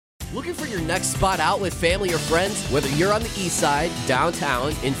Looking for your next spot out with family or friends? Whether you're on the east side,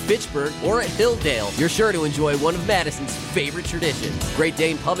 downtown, in Fitchburg, or at Hilldale, you're sure to enjoy one of Madison's favorite traditions. Great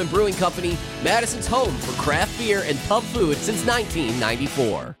Dane Pub and Brewing Company, Madison's home for craft beer and pub food since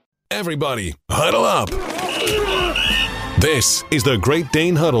 1994. Everybody, huddle up. This is the Great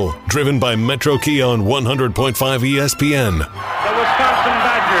Dane Huddle, driven by Metro Kia on 100.5 ESPN. The Wisconsin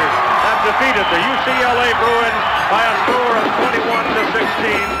Badgers have defeated the UCLA Bruins by a score of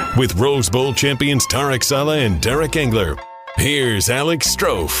 21-16. With Rose Bowl champions Tarek, Saleh, and Derek Engler. Here's Alex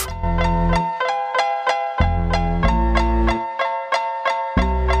Strofe.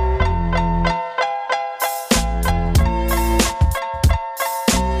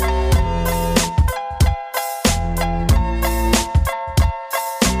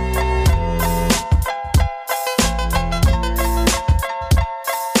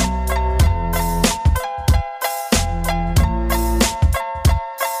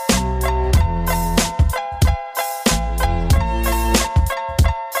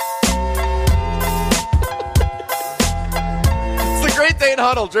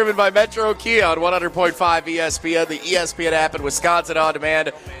 Huddle, driven by Metro Kia on 100.5 ESPN, the ESPN app, and Wisconsin On Demand.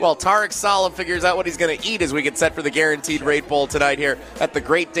 While Tarek Saleh figures out what he's going to eat as we get set for the Guaranteed Rate Bowl tonight here at the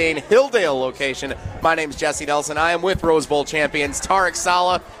Great Dane Hilldale location. My name's Jesse Nelson. I am with Rose Bowl champions Tarek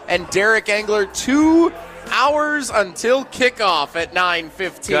Saleh and Derek Engler. 2 hours until kickoff at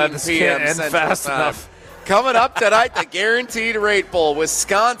 9:15 p.m. End fast enough. Coming up tonight, the Guaranteed Rate Bowl,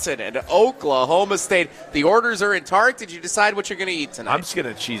 Wisconsin and Oklahoma State. The orders are in. Tarek, did you decide what you're going to eat tonight? I'm just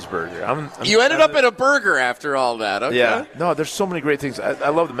getting a cheeseburger. You ended up in a burger after all that, okay? Yeah. No, there's so many great things. I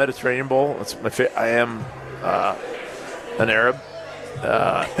love the Mediterranean Bowl. It's my favorite. I am an Arab,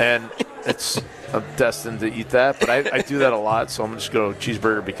 and I'm destined to eat that. But I do that a lot, so I'm just going to go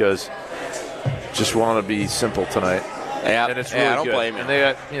cheeseburger because just want to be simple tonight. Yeah, and it's really I don't good. blame you. And they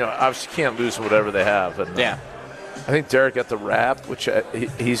got, obviously can't lose whatever they have. And, yeah. I think Derek got the wrap, which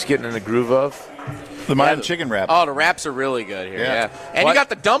he's getting in the groove of. The Mayan chicken wrap. Oh, the wraps are really good here. Yeah. And What? you got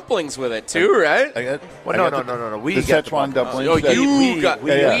the dumplings with it too, right? No. We the got Szechuan dumplings. Oh, we got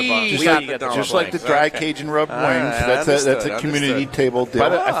the dumplings. just like the dry Cajun rubbed wings. That's a community table deal.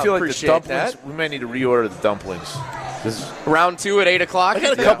 But I feel like the appreciate dumplings. that. We may need to reorder the dumplings. Round 2 at 8 o'clock.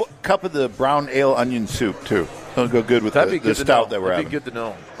 I got a cup of the brown ale onion soup too. It'll go good with the stout that we're having. That'd be good to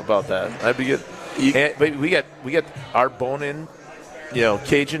know about that. That'd be good. But we get our bone-in,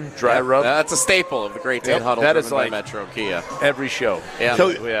 Cajun dry rub. That's a staple of the Great Dane Huddle. That is by like Metro Kia. Every show. Yeah, so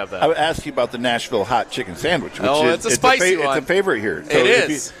we have that. I would ask you about the Nashville hot chicken sandwich. Which it's a spicy one. It's a favorite here. So it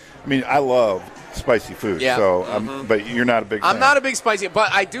is. I love spicy food. Yeah. So, but you're not a big fan. I'm not a big spicy,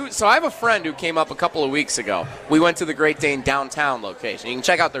 but I do. So I have a friend who came up a couple of weeks ago. We went to the Great Dane downtown location. You can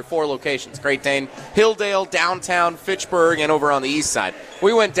check out their 4 locations: Great Dane, Hilldale, downtown, Fitchburg, and over on the east side.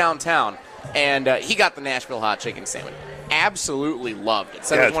 We went downtown, and he got the Nashville hot chicken sandwich. Absolutely loved it.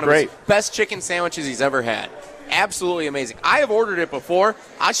 Said it was one of his best chicken sandwiches he's ever had. Absolutely amazing. I have ordered it before.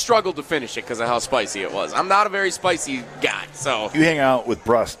 I struggled to finish it because of how spicy it was. I'm not a very spicy guy, so. You hang out with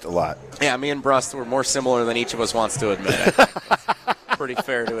Brust a lot. Yeah, me and Brust were more similar than each of us wants to admit. Pretty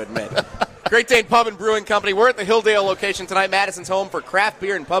fair to admit. Great Dane Pub and Brewing Company. We're at the Hilldale location tonight. Madison's home for craft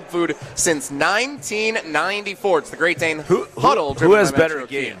beer and pub food since 1994. It's the Great Dane Huddle. Who has better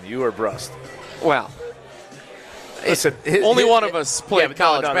game, you or Brust? Well, listen, only one of us played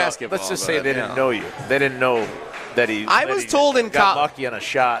college basketball. Let's just say they didn't know you. They didn't know that he. I was told in got college. lucky on a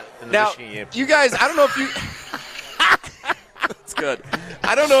shot in the Now, Michigan game. you guys, I don't know if you. That's good.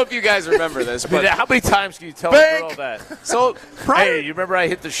 I don't know if you guys remember this, but how many times can you tell a girl that? So, hey, you remember I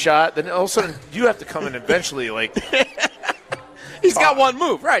hit the shot? Then all of a sudden you have to come in eventually, like. He's got one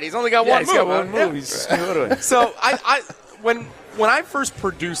move, right? He's only got one move. He's got one move. Yeah. He's doing it. So when I first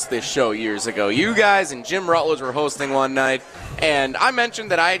produced this show years ago, you guys and Jim Rutledge were hosting one night, and I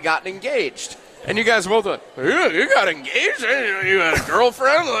mentioned that I had gotten engaged. And you guys both went, you got engaged? You had a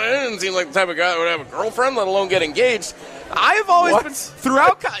girlfriend? It didn't seem like the type of guy that would have a girlfriend, let alone get engaged. I have always been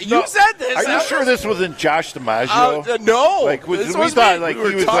throughout. You said this. Are you sure this wasn't Josh DiMaggio? No. Like we this thought, me. like we were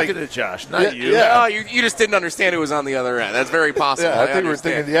he was talking like to Josh, not you. Yeah. No, you just didn't understand who was on the other end. That's very possible. Yeah, I think we were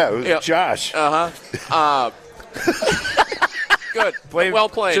thinking, it was Josh. Good. Well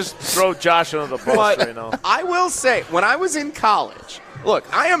played. Just throw Josh under the bus right now. I will say, when I was in college, look,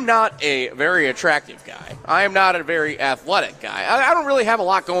 I am not a very attractive guy. I am not a very athletic guy. I don't really have a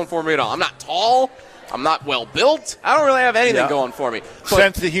lot going for me at all. I'm not tall. I'm not well built. I don't really have anything going for me.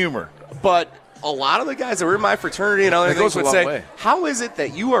 Sense of humor. But a lot of the guys that were in my fraternity and other things would say, how is it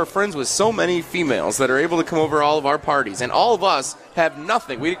that you are friends with so many females that are able to come over to all of our parties, and all of us have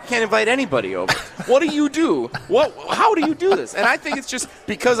nothing? We can't invite anybody over. What do you do? How do you do this? And I think it's just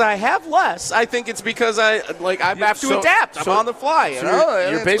because I have less. I think it's because I have to adapt. I'm on the fly.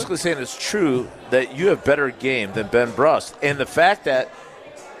 You're basically saying it's true that you have better game than Ben Brust, and the fact that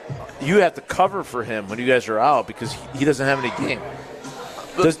you have to cover for him when you guys are out because he doesn't have any game.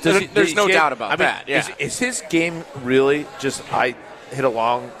 There's no doubt about that. Yeah. Is his game really just I hit a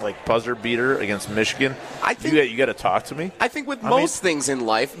long buzzer beater against Michigan? I think you got to talk to me. I think with most things in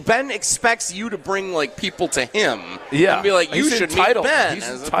life, Ben expects you to bring people to him. Yeah, and be like, you should meet Ben. He's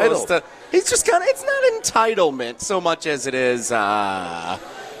entitled. He's just kind of. It's not entitlement so much as it is. Let's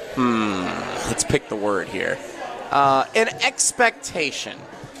pick the word here. An expectation.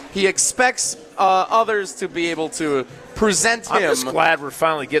 He expects others to be able to present him. I'm just glad we're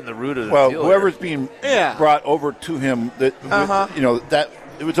finally getting the root of the deal. Well, whoever's being brought over to him, that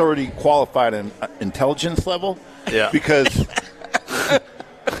it was already qualified in intelligence level. Yeah. Because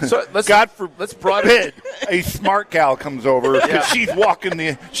so let's broaden it. A smart gal comes over because she's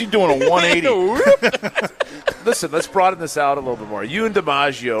doing a 180. Listen, let's broaden this out a little bit more. You and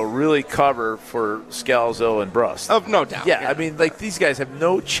DiMaggio really cover for Scalzo and Brust. Oh, no doubt. Yeah, I mean, these guys have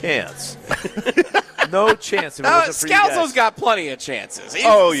no chance. No chance. Scalzo's got plenty of chances.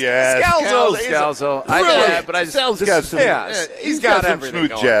 Scalzo. He's got everything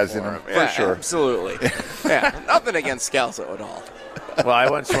smooth jazz in him, for sure. Absolutely. Nothing against Scalzo at all. Well, I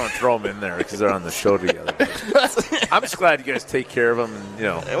just want to throw them in there because they're on the show together. I'm just glad you guys take care of him. And,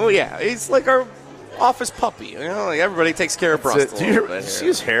 Well, yeah, he's like our office puppy. Everybody takes care of Brust. Do you see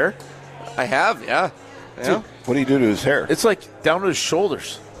his hair? I have, yeah. Dude, what do you do to his hair? It's down to his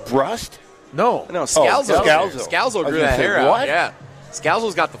shoulders. Brust? No, Scalzo. Scalzo Grew that hair out. Yeah,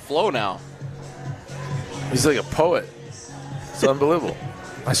 Scalzo's got the flow now. He's like a poet. It's unbelievable.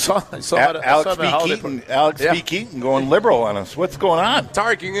 I saw Alex B. Keaton going liberal on us. What's going on?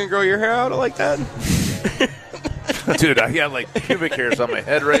 Tarek, you gonna grow your hair out like that? Dude, I got pubic hairs on my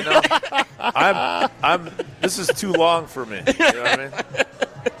head right now. This is too long for me. You know what I mean?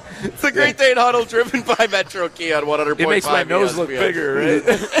 It's the Great Dane Huddle, driven by Metro Kia on 100.5. It makes my nose look bigger, right?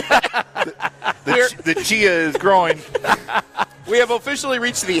 the chia is growing. We have officially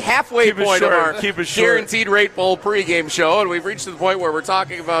reached the halfway point of our Guaranteed Rate Bowl pregame show, and we've reached to the point where we're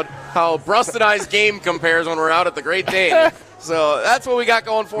talking about how Brust and I's game compares when we're out at the Great Dane. So that's what we got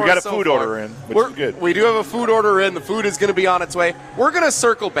going for us. We got a food order in, which is good. We do have a food order in. The food is going to be on its way. We're going to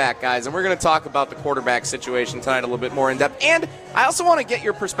circle back, guys, and we're going to talk about the quarterback situation tonight a little bit more in depth. And I also want to get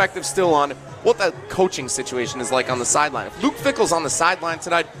your perspective still on what the coaching situation is like on the sideline. If Luke Fickell's on the sideline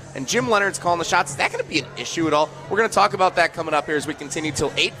tonight and Jim Leonard's calling the shots, is that going to be an issue at all? We're going to talk about that coming up here as we continue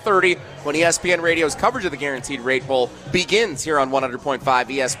till 8:30 when ESPN Radio's coverage of the Guaranteed Rate Bowl begins here on 100.5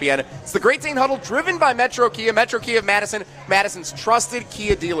 ESPN. It's the Great Dane Huddle, driven by Metro Kia of Madison, Madison's trusted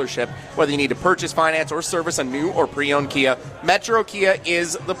Kia dealership. Whether you need to purchase, finance, or service a new or pre-owned Kia, Metro Kia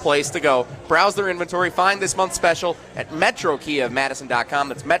is the place to go. Browse their inventory. Find this month's special at MetroKiaofMadison.com.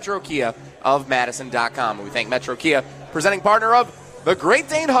 That's MetroKiaofMadison.com. And we thank Metro Kia, presenting partner of the Great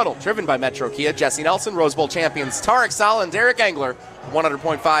Dane Huddle, driven by Metro Kia. Jesse Nelson, Rose Bowl champions Tarek, Saleh, and Derek Engler.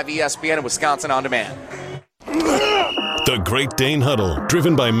 100.5 ESPN and Wisconsin On Demand. The Great Dane Huddle,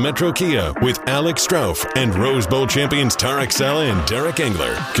 driven by Metro Kia with Alex Strauff and Rose Bowl champions Tarek, Saleh, and Derek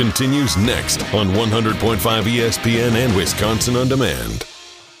Engler, continues next on 100.5 ESPN and Wisconsin On Demand.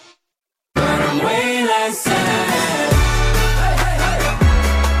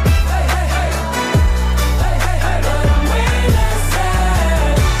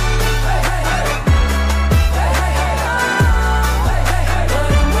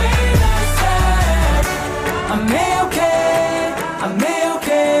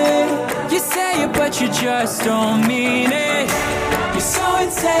 You just don't mean it. You're so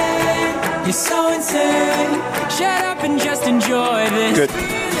insane. You're so insane. Shut up and just enjoy this. Good.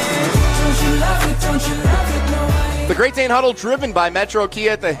 Don't you love it? Don't you love it? No way. The Great Dane Huddle, driven by Metro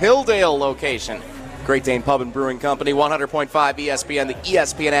Kia at the Hilldale location. Great Dane Pub and Brewing Company, 100.5 ESPN, the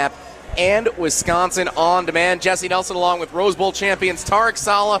ESPN app, and Wisconsin On Demand. Jesse Nelson along with Rose Bowl champions Tarek,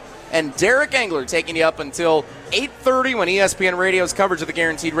 Saleh, and Derek Engler taking you up until 8:30 when ESPN Radio's coverage of the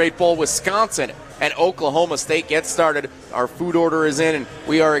Guaranteed Rate Bowl, Wisconsin and Oklahoma State gets started. Our food order is in, and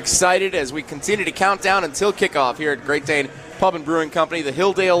we are excited as we continue to count down until kickoff here at Great Dane Pub and Brewing Company, the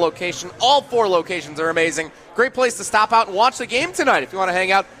Hilldale location. All 4 locations are amazing. Great place to stop out and watch the game tonight if you want to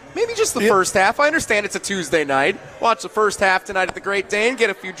hang out Maybe just the first half. I understand it's a Tuesday night. Watch the first half tonight at the Great Dane, get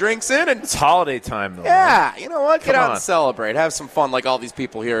a few drinks in. And it's holiday time, though. Yeah, you know what? Get out and celebrate. Have some fun like all these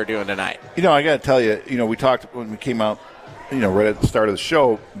people here are doing tonight. I got to tell you, we talked when we came out, right at the start of the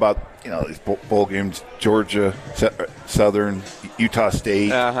show about, these bowl games, Georgia, Southern, Utah State,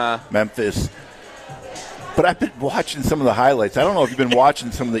 Memphis. But I've been watching some of the highlights. I don't know if you've been watching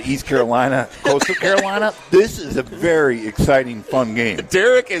some of the East Carolina, Coastal Carolina. This is a very exciting, fun game.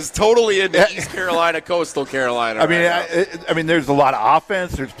 Derek is totally into East Carolina, Coastal Carolina. I mean, there's a lot of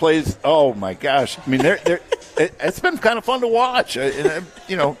offense. There's plays. Oh my gosh! I mean, it's been kind of fun to watch.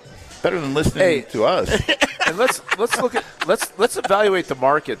 Better than listening to us. And let's evaluate the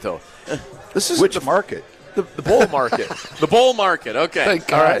market though. This is which market? The bowl market. The bowl market, okay.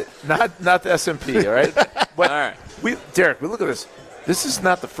 All right. Not the S&P, all right? But all right. Derek, we look at this. This is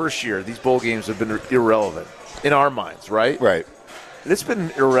not the first year these bowl games have been irrelevant in our minds, right? Right. It's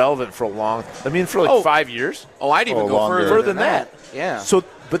been irrelevant for for 5 years. Oh, I'd even go further than that. Yeah. So,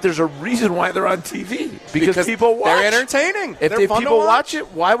 but there's a reason why they're on TV. Because people watch. They're entertaining. If people watch it,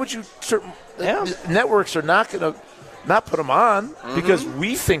 why would you networks are not going to not put them on because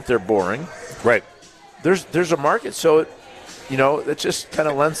we think they're boring. Right. There's a market, so it just kind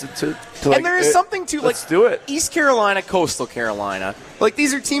of lends it to and there is something to let's do it. East Carolina, Coastal Carolina. Like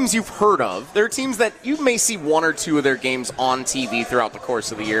these are teams you've heard of. They're teams that you may see one or two of their games on TV throughout the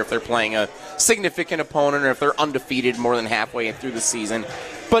course of the year if they're playing a significant opponent or if they're undefeated more than halfway through the season.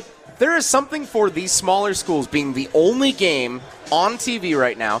 But there is something for these smaller schools being the only game on TV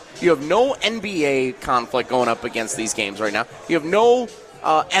right now. You have no NBA conflict going up against these games right now. You have no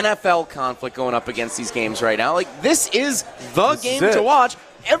NFL conflict going up against these games right now. Like, this is the game to watch.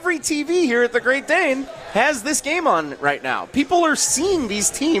 Every TV here at the Great Dane has this game on right now. People are seeing these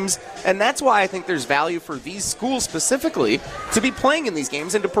teams, and that's why I think there's value for these schools specifically to be playing in these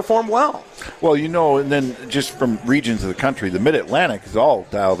games and to perform well. Well, and then just from regions of the country, the Mid-Atlantic is all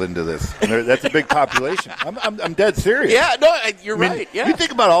dialed into this. And that's a big population. I'm dead serious. Yeah, no, you're right. Yeah. You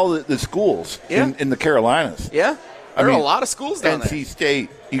think about all the schools in the Carolinas. Yeah. There are a lot of schools down there. NC State,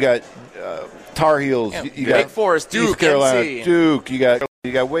 you got Tar Heels, you got Wake Forest, Duke, East Carolina, NC. Duke,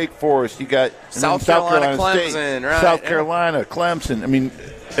 you got Wake Forest, you got South Carolina, State, Clemson, right? South Carolina, Clemson. I mean,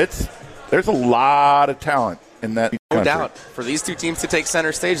 there's a lot of talent in that country. No doubt. For these two teams to take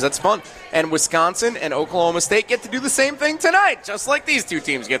center stage, that's fun. And Wisconsin and Oklahoma State get to do the same thing tonight, just like these two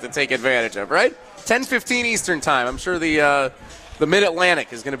teams get to take advantage of, right? 10:15 Eastern time. I'm sure the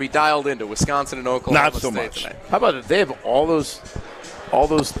Mid-Atlantic is going to be dialed into Wisconsin and Oklahoma State much tonight. How about it? They have all those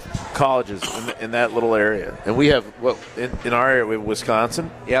colleges in that little area, and we have in our area we have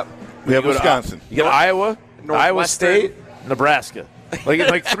Wisconsin. Yep, we have Wisconsin. You got Iowa, Iowa State, Nebraska.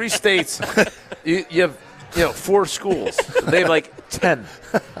 Like 3 states. You have 4 schools. They have like 10.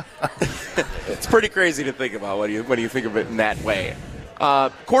 It's pretty crazy to think about when you think of it in that way.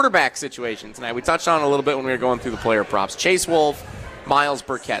 Quarterback situation tonight. We touched on it a little bit when we were going through the player props. Chase Wolf, Miles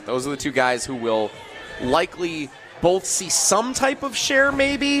Burkett. Those are the two guys who will likely both see some type of share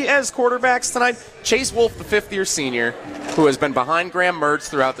maybe as quarterbacks tonight. Chase Wolf, the fifth-year senior, who has been behind Graham Mertz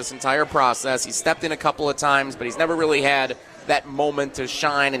throughout this entire process. He's stepped in a couple of times, but he's never really had that moment to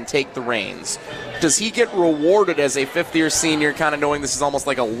shine and take the reins. Does he get rewarded as a fifth-year senior, kind of knowing this is almost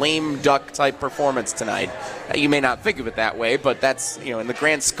like a lame duck type performance tonight? You may not think of it that way, but that's, in the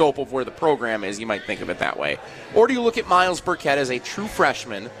grand scope of where the program is, you might think of it that way. Or do you look at Miles Burkett as a true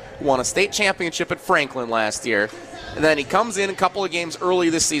freshman who won a state championship at Franklin last year, and then he comes in a couple of games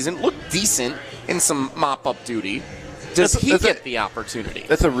early this season, looked decent in some mop-up duty. Does he get the opportunity?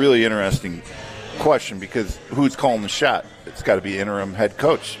 That's a really interesting question because who's calling the shot? It's got to be interim head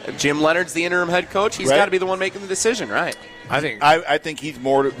coach. Jim Leonard's the interim head coach. He's got to be the one making the decision, right? I think he's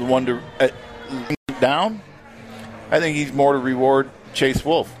more the one to down. I think he's more to reward Chase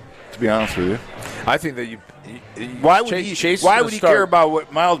Wolf. To be honest with you, I think that why would he care about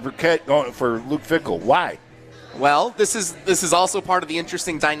what Miles Burkett going for Luke Fickell? Why? Well, this is also part of the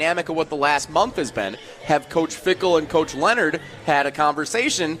interesting dynamic of what the last month has been. Have Coach Fickell and Coach Leonard had a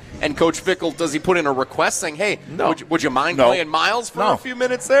conversation, and Coach Fickell, does he put in a request saying, hey, would you mind playing Miles for a few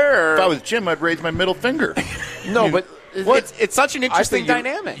minutes there? Or? If I was Jim, I'd raise my middle finger. But it's such an interesting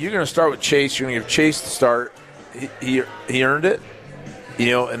dynamic. You're going to start with Chase. You're going to give Chase the start. He earned it,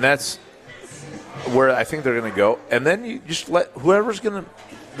 and that's where I think they're going to go. And then you just let whoever's going to –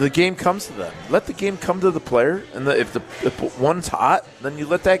 the game comes to them. Let the game come to the player, and if one's hot, then you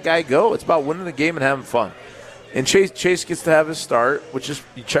let that guy go. It's about winning the game and having fun. And Chase gets to have his start, which is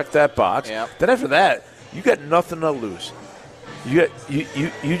you check that box. Yep. Then after that, you got nothing to lose. You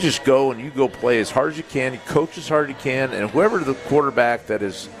just go and you go play as hard as you can. You coach as hard as you can, and whoever the quarterback that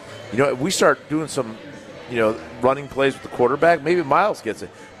is If we start doing some, running plays with the quarterback, maybe Miles gets it.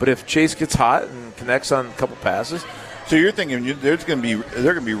 But if Chase gets hot and connects on a couple passes. So you're thinking they're going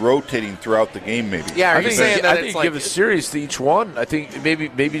to be rotating throughout the game, maybe? Yeah, are you saying that I think give a series to each one. I think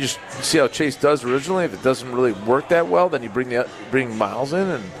maybe just see how Chase does originally. If it doesn't really work that well, then you bring Miles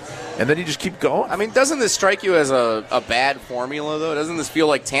in and then you just keep going. I mean, doesn't this strike you as a bad formula, though? Doesn't this feel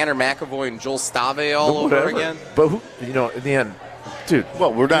like Tanner McAvoy and Joel Stave all over again? But in the end, dude.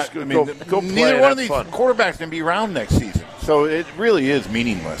 Well, we're not. Go neither one of these quarterbacks can be around next season. So it really is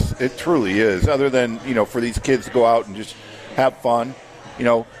meaningless. It truly is. Other than for these kids to go out and just have fun,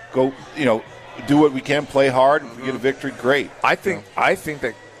 do what we can, play hard. If we get a victory, great. I think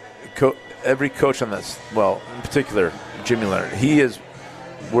that every coach on this, well, in particular Jimmy Leonard, he is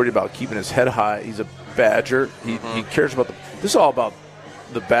worried about keeping his head high. He's a Badger. He cares about this is all about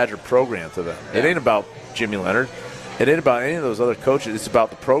the Badger program to them. Yeah. It ain't about Jimmy Leonard. It ain't about any of those other coaches. It's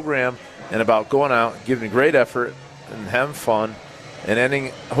about the program and about going out, giving a great effort, and having fun, and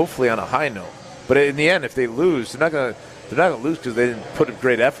ending hopefully on a high note. But in the end, if they lose, they're not going to lose because they didn't put a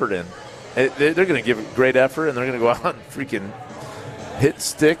great effort in. They're going to give a great effort, and they're going to go out and freaking hit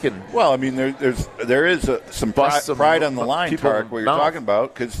stick and. Well, I mean, there is some pride on the line, Tarek, what you're talking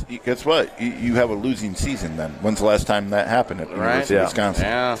about, because guess what? You have a losing season. Then when's the last time that happened at the University of Wisconsin?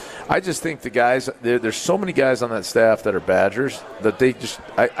 Yeah. I just think the guys there's so many guys on that staff that are Badgers that they just.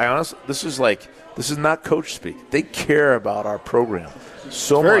 I honestly, this is not coach speak. They care about our program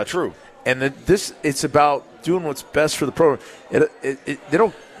so much. Very true. And it's about doing what's best for the program. They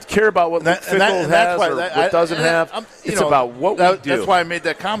don't care about what Fickle has or what doesn't have. It's about what we do. That's why I made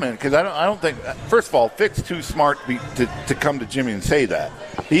that comment, because I don't think. First of all, Fick's too smart to come to Jimmy and say that.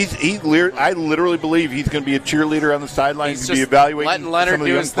 I literally believe he's going to be a cheerleader on the sideline. He's going to be evaluating, letting Leonard some of the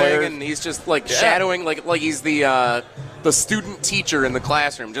do young his players. thing, and he's just shadowing, like he's the student teacher in the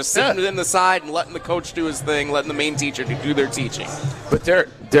classroom, just sitting in the side and letting the coach do his thing, letting the main teacher do their teaching. But Derek,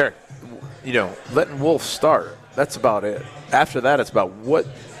 letting Wolf start. That's about it. After that, it's about what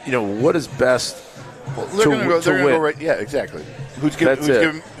is best to win. Right, yeah, exactly. Who's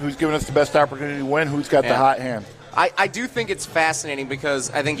giving us the best opportunity to win? Who's got the hot hand? I do think it's fascinating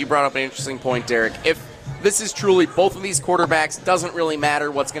because I think you brought up an interesting point, Derek. If this is truly both of these quarterbacks, doesn't really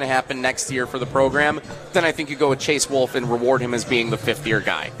matter what's going to happen next year for the program, then I think you go with Chase Wolf and reward him as being the fifth-year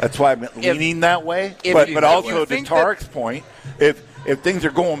guy. That's why I'm leaning that way. But also to Tarek's point, if things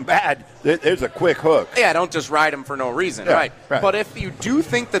are going bad, there's a quick hook. Yeah, don't just ride him for no reason, right? But if you do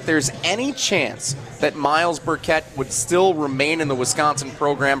think that there's any chance that Miles Burkett would still remain in the Wisconsin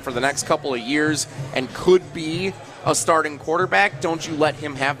program for the next couple of years and could be a starting quarterback, don't you let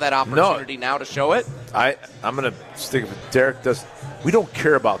him have that opportunity now to show it? I'm going to stick with Derek. We don't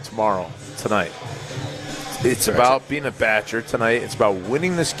care about tonight. It's about being a Badger tonight. It's about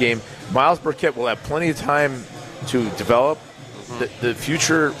winning this game. Miles Burkett will have plenty of time to develop. The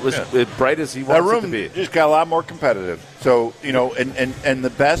future was as bright as he wants it to be. Just got a lot more competitive. So, and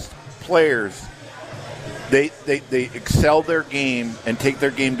the best players, they excel their game and take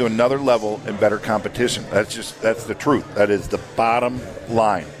their game to another level in better competition. That's the truth. That is the bottom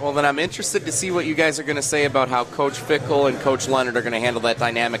line. Well, then I'm interested to see what you guys are going to say about how Coach Fickle and Coach Leonard are going to handle that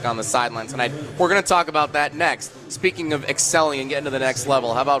dynamic on the sidelines tonight. We're going to talk about that next. Speaking of excelling and getting to the next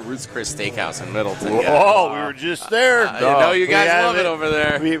level, how about Ruth's Chris Steakhouse in Middleton? We were just there. You guys love it over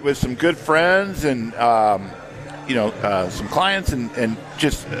there. With some good friends and some clients and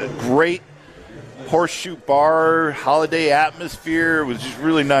just great horseshoe bar holiday atmosphere. It was just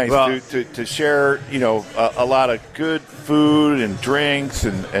really nice to share a lot of good food and drinks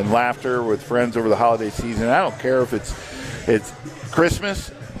and laughter with friends over the holiday season. I don't care if it's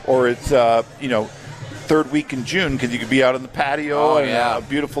Christmas or it's third week in June, because you could be out on the patio and a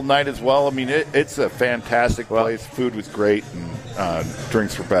beautiful night as well. I mean, it's a fantastic place. Food was great and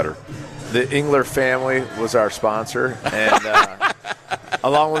drinks were better. The Engler family was our sponsor, and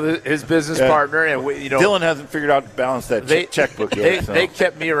along with his business partner, and Dylan hasn't figured out to balance that checkbook yet. They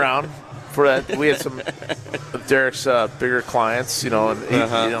kept me around for that. We had some of Derek's bigger clients,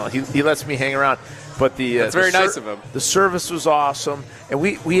 and he lets me hang around. But that's very nice of him. The service was awesome, and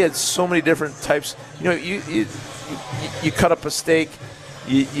we had so many different types. You cut up a steak.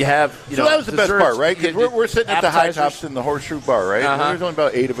 You have, so that was the desserts, best part, right? Because we're sitting at the High Tops in the Horseshoe Bar, right? There's only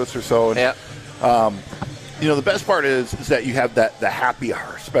about 8 of us or so. And, the best part is that you have the happy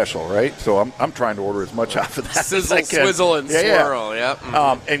hour special, right? So I'm trying to order as much off of that. Sizzle, swizzle, and swirl. Yep.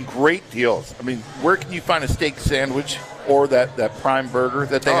 And great deals. I mean, where can you find a steak sandwich or that prime burger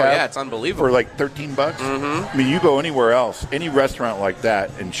that they have? Yeah, it's unbelievable. For like $13. I mean, you go anywhere else, any restaurant like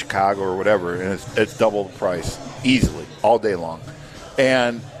that in Chicago or whatever, and it's double the price easily all day long.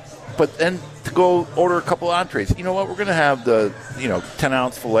 And but then to go order a couple entrees. You know what? We're going to have the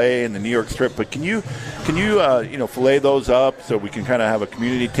 10-ounce filet and the New York strip, but can you fillet those up so we can kind of have a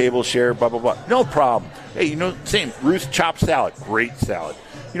community table share? Blah blah blah. No problem. Hey, same Ruth's chopped salad, great salad.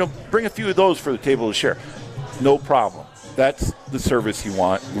 Bring a few of those for the table to share. No problem. That's the service you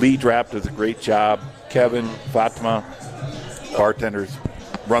want. Lee Drapp does a great job. Kevin, Fatima, bartenders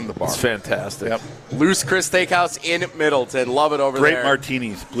run the bar. It's fantastic. Yep. Loose Chris Steakhouse in Middleton. Love it over Great there. Great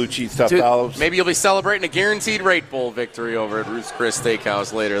martinis, blue cheese stuffed olives. Maybe you'll be celebrating a guaranteed rate bowl victory over at Loose Chris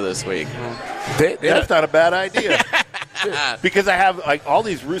Steakhouse later this week. That's not a bad idea. Because I have all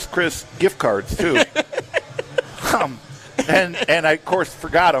these Ruth's Chris gift cards too. And I, of course,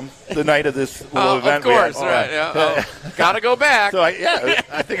 forgot them the night of this little event. Of course, right. Yeah. Got to go back. So, I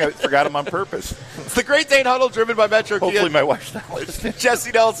think I forgot them on purpose. It's the Great Dane Huddle, driven by Metro Kia. Hopefully my wife's not listening.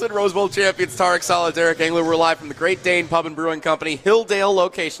 Jesse Nelson, Rose Bowl champions, Tarek, Saleh, Derek Engler. We're live from the Great Dane Pub and Brewing Company, Hilldale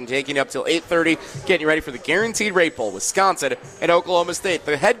location, taking you up till 8:30, getting you ready for the Guaranteed Rate Bowl, Wisconsin and Oklahoma State.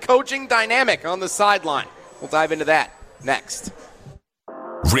 The head coaching dynamic on the sideline. We'll dive into that next.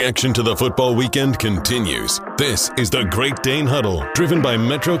 Reaction to the football weekend continues. This is the Great Dane Huddle, driven by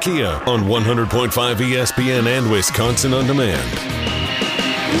Metro Kia on 100.5 ESPN and Wisconsin On Demand.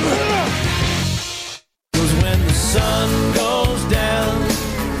 When the sun goes down,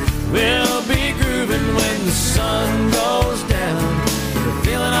 we'll be grooving when the sun goes down. We're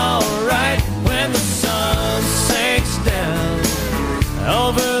feeling alright when the sun sinks down.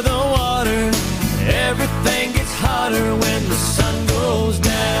 Over the water, everything gets hotter when the sun goes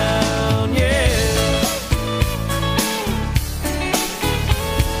down, yeah.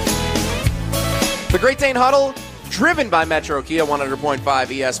 The Great Dane Huddle, driven by Metro Kia, 100.5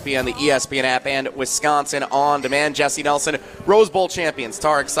 ESPN, the ESPN app, and Wisconsin On Demand. Jesse Nelson, Rose Bowl champions,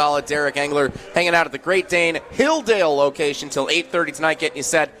 Tarek, Saleh, Derek Engler, hanging out at the Great Dane Hilldale location till 8:30 tonight, getting you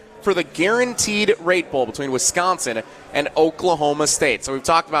set for the Guaranteed Rate Bowl between Wisconsin and Oklahoma State. So we've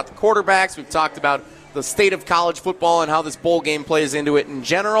talked about the quarterbacks, we've talked about the state of college football and how this bowl game plays into it in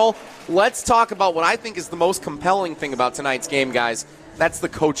general. Let's talk about what I think is the most compelling thing about tonight's game, guys. That's the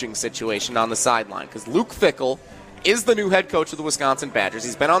coaching situation on the sideline, because Luke Fickell is the new head coach of the Wisconsin Badgers.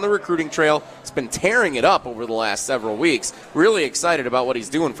 He's been on the recruiting trail. He's been tearing it up over the last several weeks. Really excited about what he's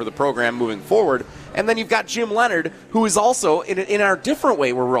doing for the program moving forward. And then you've got Jim Leonard, who is also, in our different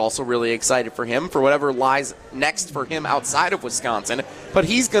way, where we're also really excited for him, for whatever lies next for him outside of Wisconsin. But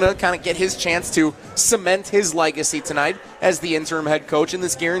he's going to kind of get his chance to cement his legacy tonight as the interim head coach in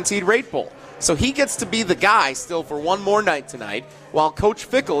this Guaranteed Rate Bowl. So he gets to be the guy still for one more night tonight, while Coach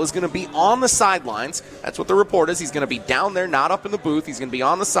Fickell is going to be on the sidelines. That's what the report is. He's going to be down there, not up in the booth. He's going to be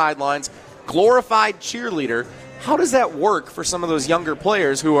on the sidelines, glorified cheerleader. How does that work for some of those younger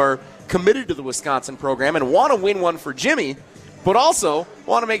players who are committed to the Wisconsin program and want to win one for Jimmy, but also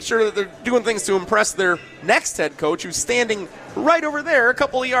want to make sure that they're doing things to impress their next head coach, who's standing right over there a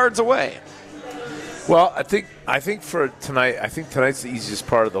couple of yards away? Well, I think for tonight, tonight's the easiest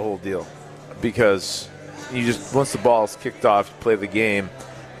part of the whole deal, because you just, once the ball's kicked off, you play the game,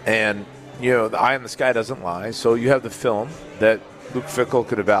 and the eye in the sky doesn't lie. So you have the film that Luke Fickell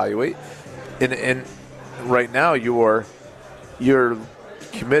could evaluate, and right now you're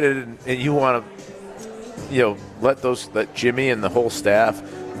committed, and you want to let Jimmy and the whole staff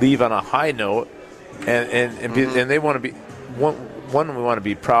leave on a high note, and they want to be one. We want to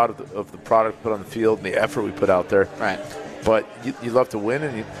be proud of the product put on the field and the effort we put out there. Right. But you love to win,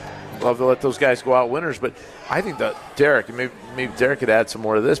 and you love to let those guys go out winners. But I think that Derek, and maybe Derek could add some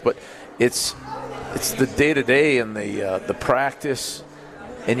more to this, but it's the day-to-day and the practice,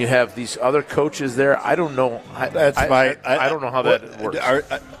 and you have these other coaches there. I don't know. I don't know how that works.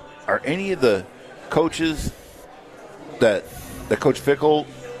 Are any of the coaches that Coach Fickell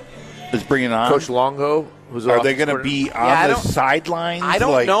is bringing on? Coach Longo? Are they going to be on the sidelines? I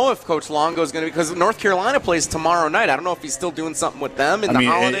don't know if Coach Longo is going to be, because North Carolina plays tomorrow night. I don't know if he's still doing something with them in the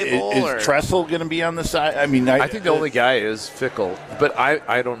Holiday Bowl. Is Tressel going to be on the side? I think the only guy is Fickell, but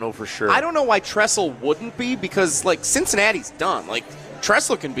I don't know for sure. I don't know why Tressel wouldn't be, because Cincinnati's done.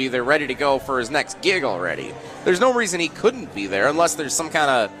 Tressel can be there ready to go for his next gig already. There's no reason he couldn't be there unless there's some kind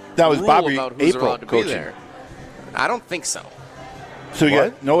of rule Bobby about who's April allowed to coaching. be there. I don't think so. So you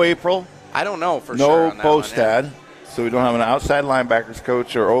got no April. I don't know for sure. No Bostad, so we don't have an outside linebackers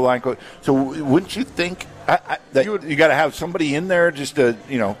coach or O-line coach. So wouldn't you think that you got to have somebody in there just to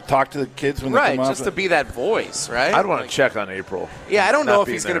talk to the kids when they come off? Right, just to be that voice, right? I'd want to check on April. Yeah, I don't know if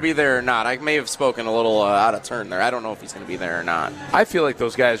he's going to be there or not. I may have spoken a little out of turn there. I don't know if he's going to be there or not. I feel like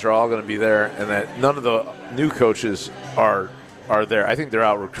those guys are all going to be there, and that none of the new coaches are are there. I think they're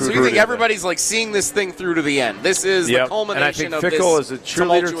out recruiting. So you think everybody's like seeing this thing through to the end? This is the culmination and I think of Fickle this is a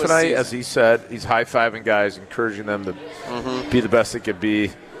cheerleader tonight, season. as he said. He's high-fiving guys, encouraging them to be the best they could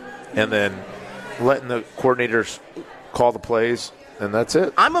be, and then letting the coordinators call the plays, and that's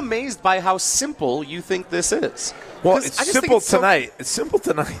it. I'm amazed by how simple you think this is. Well, it's simple tonight. It's simple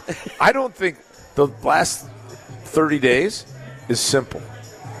tonight. I don't think the last 30 days is simple.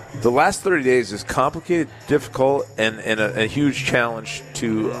 The last 30 days is complicated, difficult, and a huge challenge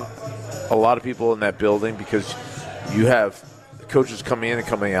to a lot of people in that building because you have coaches coming in and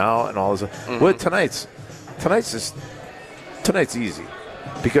coming out and all this. Well, tonight's easy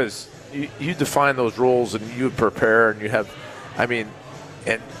because you define those roles and you prepare and you have, and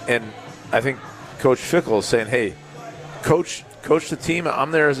I think Coach Fickle is saying, hey, coach the team.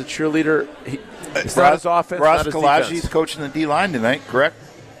 I'm there as a cheerleader. It's not his offense, Ross not his Kalaji's defense. coaching the D-line tonight, correct?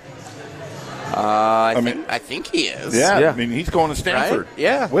 I think he is. Yeah. I mean, he's going to Stanford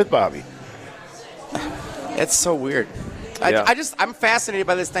with Bobby. It's so weird. Yeah. I'm fascinated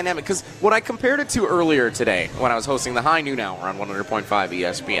by this dynamic because what I compared it to earlier today when I was hosting the High Noon Hour on 100.5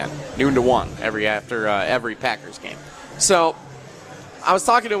 ESPN, noon to 1 after every Packers game. So I was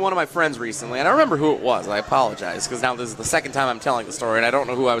talking to one of my friends recently, and I remember who it was. I apologize because now this is the second time I'm telling the story, and I don't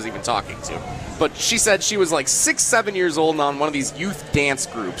know who I was even talking to. But she said she was like 6-7 years old and on one of these youth dance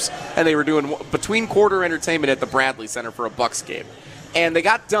groups, and they were doing between quarter entertainment at the Bradley Center for a Bucks game. And they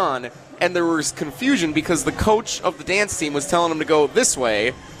got done, and there was confusion because the coach of the dance team was telling them to go this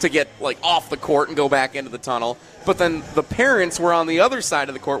way to get like off the court and go back into the tunnel. But then the parents were on the other side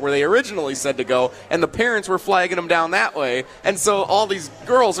of the court where they originally said to go, and the parents were flagging them down that way. And so all these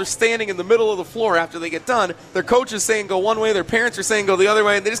girls are standing in the middle of the floor after they get done. Their coach is saying go one way, their parents are saying go the other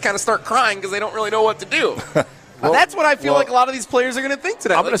way, and they just kind of start crying because they don't really know what to do. That's what I feel like a lot of these players are going to think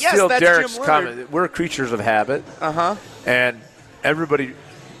today. I'm going to steal Derek's Jim Leonard. comment. We're creatures of habit. And everybody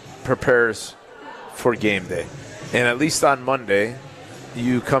prepares for game day. And at least on Monday,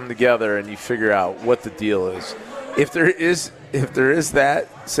 you come together and you figure out what the deal is. If there is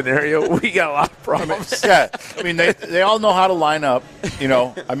that scenario, we got a lot of problems. I mean, they all know how to line up.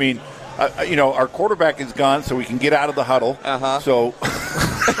 Our quarterback is gone, so we can get out of the huddle. So,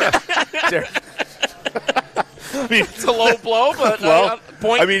 it's a low blow, but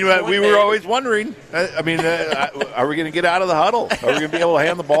we were always wondering. Are we going to get out of the huddle? Are we going to be able to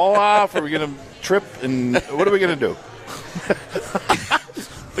hand the ball off? Are we going to trip? And what are we going to do?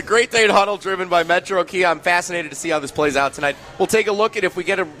 The Great Dane Huddle, driven by Metro Kia. I'm fascinated to see how this plays out tonight. We'll take a look at if we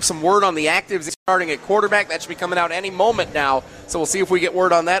get some word on the actives starting at quarterback. That should be coming out any moment now. So we'll see if we get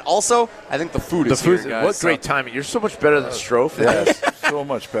word on that. Also, I think the food is here, guys. What great timing. You're so much better than Strofe. Yes, so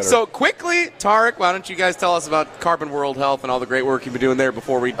much better. So quickly, Tarek, why don't you guys tell us about Carbon World Health and all the great work you've been doing there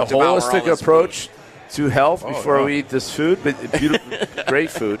before we devour all this holistic approach to health before we eat this food. But beautiful,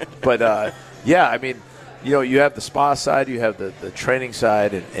 great food. But, you have the spa side, you have the training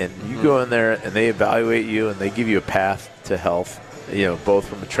side, and you go in there and they evaluate you and they give you a path to health, both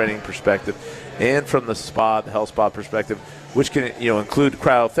from a training perspective and from the health spa perspective, which can, include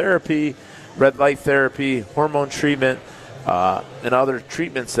cryotherapy, red light therapy, hormone treatment, and other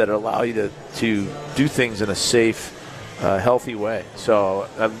treatments that allow you to do things in a safe, healthy way. So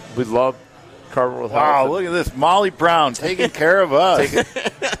we love Carbon World Health. Wow, look at this. Molly Brown taking care of us.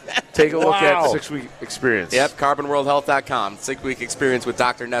 Take a look at 6-week experience. Yep, carbonworldhealth.com. 6-week experience with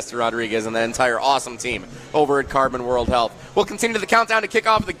Dr. Nestor Rodriguez and the entire awesome team over at Carbon World Health. We'll continue the countdown to kick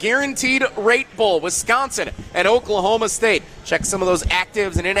off the Guaranteed Rate Bowl, Wisconsin and Oklahoma State. Check some of those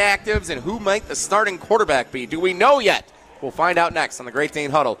actives and inactives and who might the starting quarterback be. Do we know yet? We'll find out next on the Great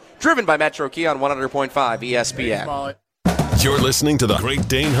Dane Huddle, driven by Metro Kia on 100.5 ESPN. You're listening to the Great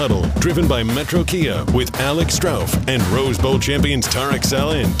Dane Huddle, driven by Metro Kia with Alex Strouf and Rose Bowl champions Tarek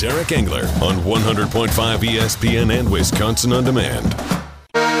Saleh and Tarek Engler on 100.5 ESPN and Wisconsin On Demand.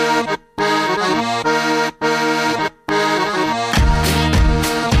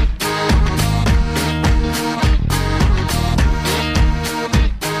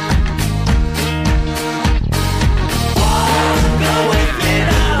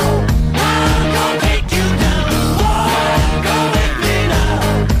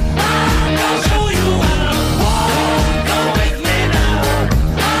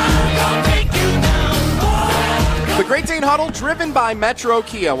 Huddle, driven by Metro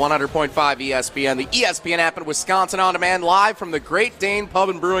Kia, 100.5 ESPN, the ESPN app in Wisconsin On Demand, live from the Great Dane Pub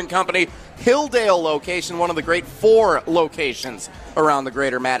and Brewing Company Hilldale location, one of the great 4 locations around the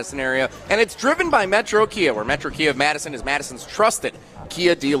greater Madison area. And it's driven by Metro Kia, where Metro Kia of Madison is Madison's trusted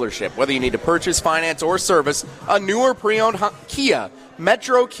Kia dealership. Whether you need to purchase, finance, or service a new or pre-owned Kia,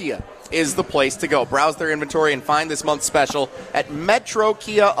 Metro Kia is the place to go. Browse their inventory and find this month's special at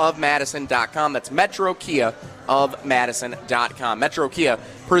MetroKiaofMadison.com. That's MetroKiaofMadison.com. Metro Kia,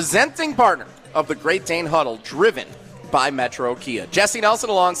 presenting partner of the Great Dane Huddle, driven by Metro Kia. Jesse Nelson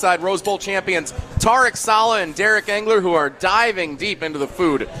alongside Rose Bowl champions Tarek, Saleh, and Derek Engler, who are diving deep into the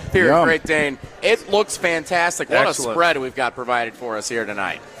food here at Great Dane. It looks fantastic. What Excellent. a spread we've got provided for us here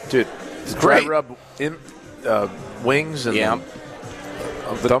tonight. Dude, it's great. dry rub wings and the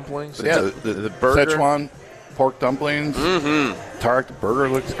dumplings. Yeah, the burger. Szechuan pork dumplings. Tarek, the burger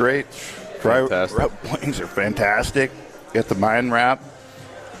looks great. Dry rub wings are fantastic. Get the mind wrap.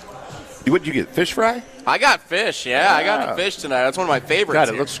 What'd you get, fish fry? I got fish, I got the fish tonight. That's one of my favorites. God,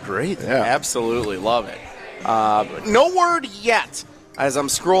 it here. looks great. Yeah. Absolutely love it. No word yet as I'm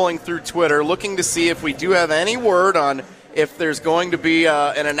scrolling through Twitter, looking to see if we do have any word on if there's going to be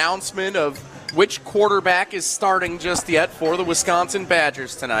an announcement of which quarterback is starting just yet for the Wisconsin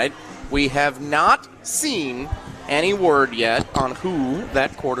Badgers tonight. We have not seen any word yet on who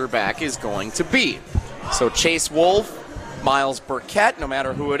that quarterback is going to be. So Chase Wolf, Miles Burkett, no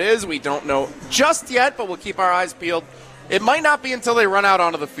matter who it is, we don't know just yet, but we'll keep our eyes peeled. It might not be until they run out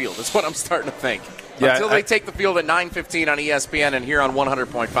onto the field, is what I'm starting to think. Until they take the field at 9:15 on ESPN and here on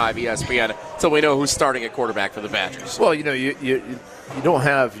 100.5 ESPN, until we know who's starting at quarterback for the Badgers. Well, you don't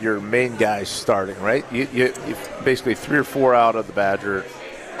have your main guys starting, right? You basically 3 or 4 out of the Badger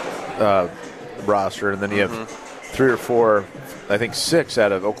roster, and then you have 3 or 4, I think 6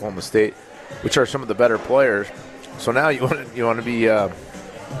 out of Oklahoma State, which are some of the better players. So now you want to be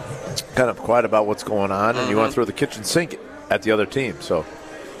kind of quiet about what's going on, and you want to throw the kitchen sink at the other team. So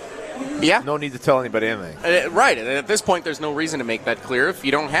no need to tell anybody anything. Right. And at this point, there's no reason to make that clear if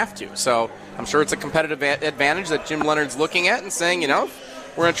you don't have to. So I'm sure it's a competitive advantage that Jim Leonard's looking at and saying, we're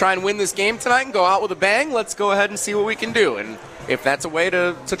going to try and win this game tonight and go out with a bang. Let's go ahead and see what we can do. And if that's a way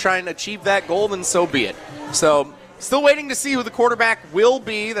to try and achieve that goal, then so be it. So still waiting to see who the quarterback will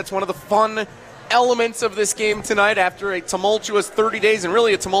be. That's one of the fun elements of this game tonight after a tumultuous 30 days and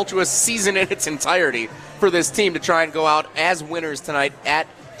really a tumultuous season in its entirety for this team to try and go out as winners tonight at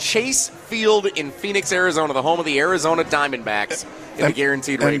Chase Field in Phoenix, Arizona, the home of the Arizona Diamondbacks in the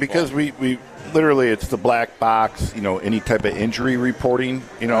Guaranteed Rate And because Bowl. we literally, it's the black box, any type of injury reporting,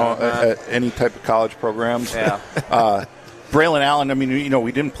 at any type of college programs. Yeah. Braylon Allen,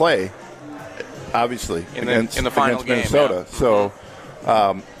 we didn't play, obviously, in the final against game, Minnesota. So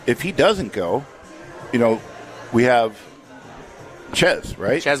if he doesn't go, we have Ches,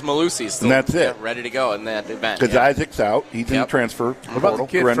 right? Ches Malusi's still and that's it. Ready to go in that event. Because Isaac's out. He's in the transfer. What about the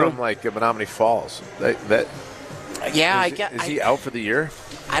kid from Menominee Falls? Is he out for the year?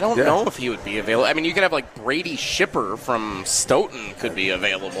 I don't know if he would be available. You could have Brady Shipper from Stoughton could be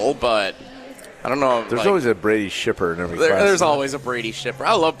available, but I don't know. There's always a Brady Shipper in every class. There's always a Brady Shipper.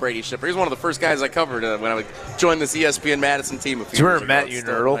 I love Brady Shipper. He's one of the first guys I covered when I joined this ESPN Madison team a few years ago. Matt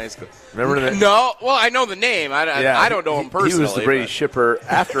Unerl? Remember that? No. Well, I know the name. I don't know him personally. He was the Brady Shipper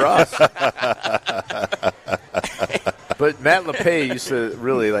after us. But Matt LePay used to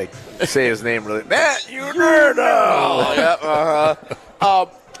really say his name really. Matt Unerl.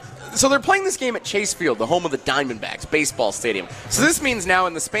 So they're playing this game at Chase Field, the home of the Diamondbacks baseball stadium. So this means now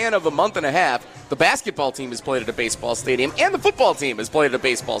in the span of a month and a half, the basketball team has played at a baseball stadium and the football team has played at a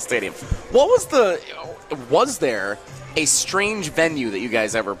baseball stadium. Was there a strange venue that you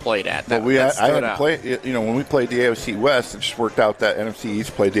guys ever played at? I hadn't played. When we played the AFC West, it just worked out that NFC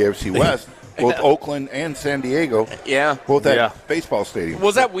East played the AFC West. Both Oakland and San Diego, both at baseball stadiums.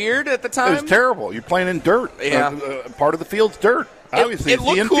 Was that weird at the time? It was terrible. You're playing in dirt. Part of the field's dirt. Obviously, it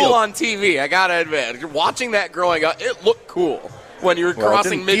looked cool on TV. I gotta admit, watching that growing up, it looked cool when you were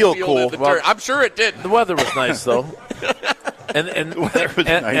crossing midfield at the dirt. I'm sure it did. The weather was nice though, and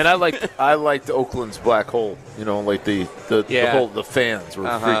I liked Oakland's black hole. The fans were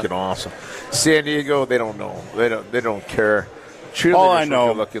freaking awesome. San Diego, they don't know. They don't care. All I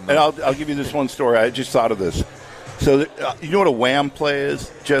know, and I'll give you this one story. I just thought of this. So, you know what a wham play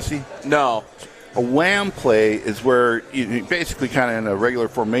is, Jesse? No. A wham play is where you basically kind of in a regular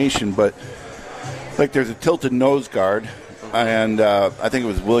formation, but there's a tilted nose guard, and I think it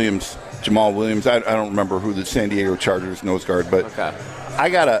was Jamal Williams. I don't remember who the San Diego Chargers nose guard, but I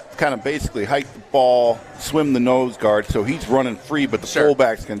got to kind of basically hike the ball, swim the nose guard, so he's running free, but the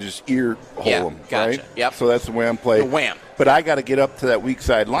fullbacks can just ear hole him, right? Yep. So that's the wham play. The wham. But I got to get up to that weak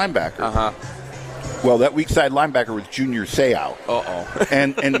side linebacker. Well, that weak side linebacker was Junior Seau.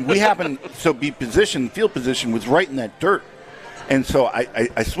 And we happened to be field position was right in that dirt. And so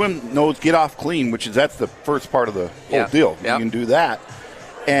I swim nose, get off clean, that's the first part of the whole deal. You can do that.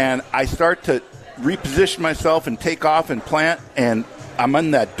 And I start to reposition myself and take off and plant, and I'm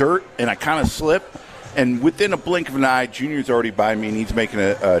in that dirt, and I kind of slip. And within a blink of an eye, Junior's already by me, and he's making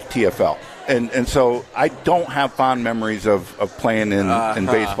a TFL. And so I don't have fond memories of playing in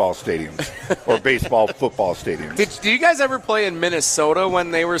baseball stadiums or football stadiums. Did you guys ever play in Minnesota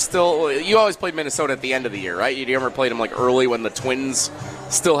when they were still – you always played Minnesota at the end of the year, right? You ever played them like early when the Twins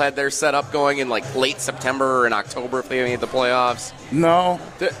still had their setup going in like late September or in October if they made the playoffs? No,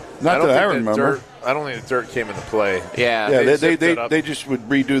 not that I remember. I don't think the dirt came into play. Yeah, they just would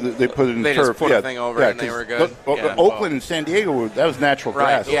redo they put it in they turf. Just put a thing over it and they were good. Oakland and San Diego, that was natural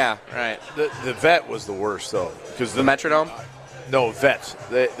grass. Yeah, right. The vet was the worst though, because the Metrodome. No, vets.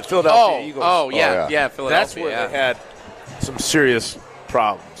 The Philadelphia Eagles. Yeah, Philadelphia. That's where they had some serious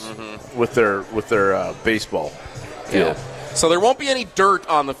problems with their baseball field. Yeah. So there won't be any dirt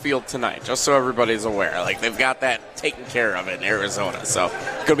on the field tonight, just so everybody's aware. Like, they've got that taken care of in Arizona. So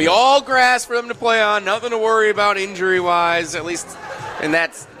it's going to be all grass for them to play on, nothing to worry about injury-wise, at least in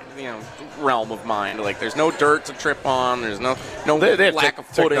that realm of mind. Like, there's no dirt to trip on. There's no they lack of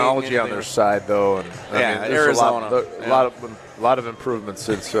footing. Technology on their side, though. And Arizona. A lot of improvements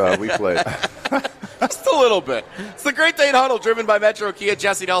since we played. Just a little bit. It's the Great Dane Huddle, driven by Metro Kia.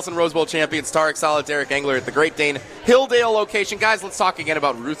 Jesse Nelson, Rose Bowl champions, Tarek, Saleh, Derek Engler at the Great Dane Hilldale location. Guys, let's talk again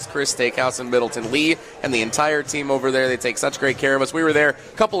about Ruth's Chris Steakhouse in Middleton. Lee and the entire team over there, they take such great care of us. We were there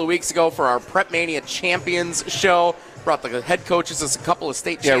a couple of weeks ago for our Prep Mania Champions show. Brought the head coaches as a couple of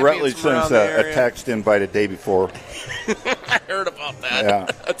state champions. Yeah, Rutledge sends a text invite a day before. I heard about that. Yeah.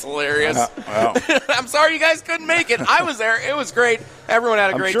 That's hilarious. Wow. I'm sorry you guys couldn't make it. I was there. It was great. Everyone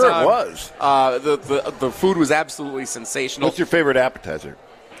had a great time. I'm sure it was. The food was absolutely sensational. What's your favorite appetizer?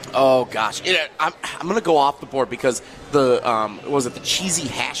 Oh gosh, I'm going to go off the board because the cheesy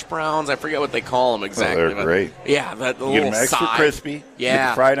hash browns? I forget what they call them exactly. Oh, they're great. Yeah, the you little get them extra side. Crispy. Yeah, you get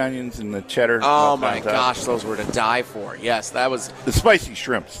the fried onions and the cheddar. Oh my gosh, those were to die for. Yes, that was the spicy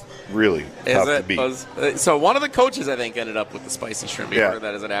shrimps. Really tough to beat. So one of the coaches, I think, ended up with the spicy shrimp. You ordered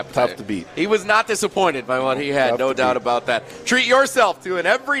that as an appetizer. Tough to beat. He was not disappointed by what he had, no doubt about that. Treat yourself to an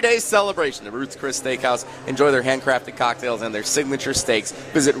everyday celebration at Ruth's Chris Steakhouse. Enjoy their handcrafted cocktails and their signature steaks.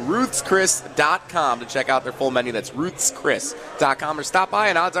 Visit ruthschris.com to check out their full menu. That's ruthschris.com. Or stop by,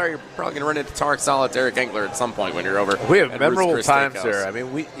 and odds are you're probably going to run into Tarek, Saleh, Derek Engler at some point when you're over. We have memorable times there. I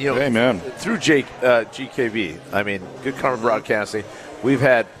mean, through GKB, I mean, Good Karma Broadcasting, we've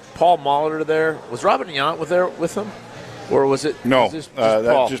had Paul Molitor there. Was Robin Yount there with him? Or was it? No, just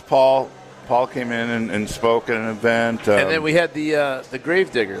Paul? Just Paul. Paul came in and spoke at an event. And then we had the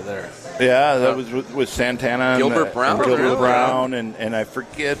Gravedigger there. Yeah, that was with Santana. Gilbert Brown. Gilbert Brown, and I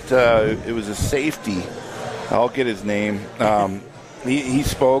forget, it was a safety. I'll get his name. He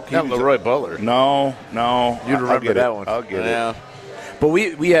spoke. Not Leroy Butler. No. You'd remember that one. I'll get it. But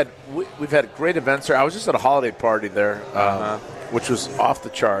we've had great events there. I was just at a holiday party there, which was off the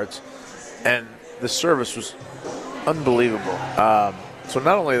charts, and the service was unbelievable. So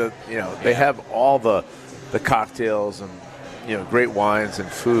not only they have all the cocktails and great wines and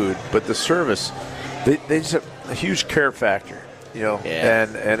food, but the service, they just have a huge care factor.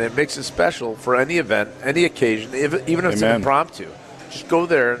 And it makes it special for any event, any occasion, even if it's an impromptu. Just go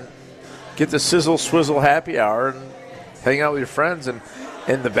there and get the sizzle swizzle happy hour and hang out with your friends, and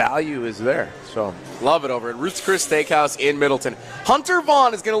the value is there. So love it over at Ruth's Chris Steakhouse in Middleton. Hunter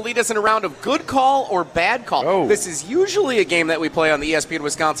Vaughn is going to lead us in a round of good call or bad call. Oh. This is usually a game that we play on the ESPN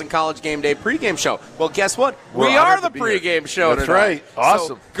Wisconsin College Game Day pregame show. Well, guess what? We are the pregame show That's tonight. right.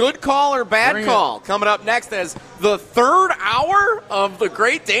 Awesome. So, good call or bad call. Coming up next as the third hour of the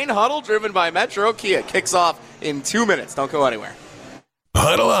Great Dane Huddle, driven by Metro Kia, kicks off in 2 minutes. Don't go anywhere.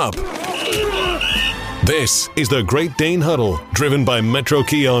 Huddle up. This is the Great Dane Huddle, driven by Metro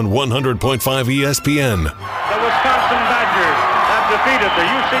Kia on 100.5 ESPN. The Wisconsin Badgers have defeated the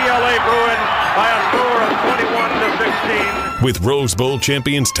UCLA Bruins by a score of 21-16. With Rose Bowl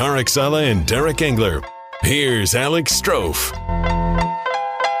champions Tarek, Saleh, and Derek Engler. Here's Alex Strofe.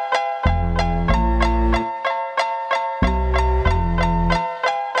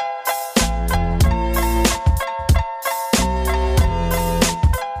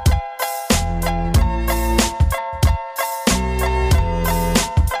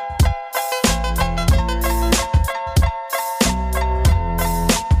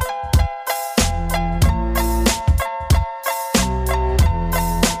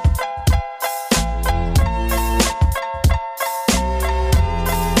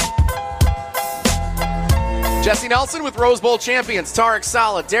 Jesse Nelson with Rose Bowl champions Tarek,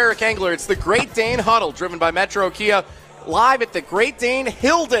 Saleh, Derek Engler. It's the Great Dane Huddle, driven by Metro Kia. live at the Great Dane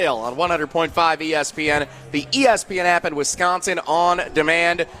Hilldale on 100.5 ESPN, the ESPN app in Wisconsin on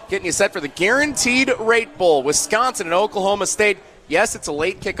demand, getting you set for the Guaranteed Rate Bowl. Wisconsin and Oklahoma State. Yes, it's a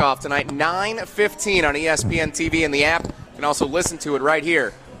late kickoff tonight, 9:15 on ESPN TV and the app. You can also listen to it right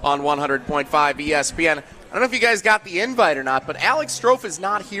here on 100.5 ESPN. I don't know if you guys got the invite or not, but Alex Strofe is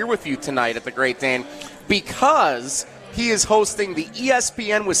not here with you tonight at the Great Dane because he is hosting the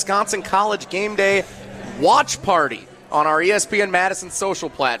ESPN Wisconsin College Game Day watch party on our ESPN Madison social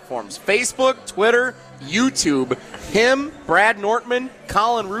platforms, Facebook, Twitter, YouTube. Him, Brad Nortman,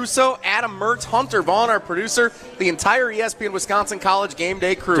 Colin Russo, Adam Mertz, Hunter Vaughn, our producer, the entire ESPN Wisconsin College Game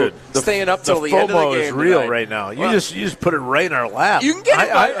Day crew staying up till the end of the game. The FOMO is real tonight. Right now. You just put it right in our lap. You can get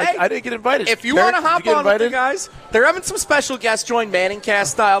invited. I didn't get invited. If you want to hop on with the guys, they're having some special guests join Manningcast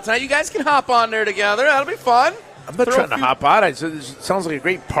style tonight. You guys can hop on there together. That'll be fun. I'm not trying to hop on. It sounds like a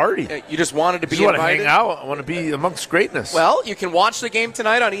great party. You just wanted to be invited. invited? I want to hang out. I want to be amongst greatness. Well, you can watch the game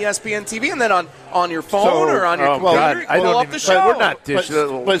tonight on ESPN TV and then on your phone or on your computer. I don't pull up even, the show. We're not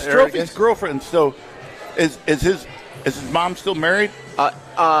digital. But Strophy's girlfriend still is his mom still married? No,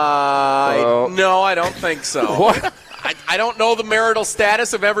 I don't think so. What? I don't know the marital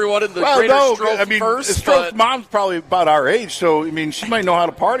status of everyone in the greater Strofe first. Stroph's mom's probably about our age, so I mean, she might know how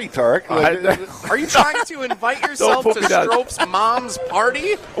to party, Tarek. Are you trying to invite yourself to Stroph's mom's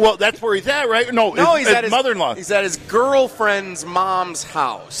party? Well, that's where he's at, right? No, he's at his mother-in-law. He's at his girlfriend's mom's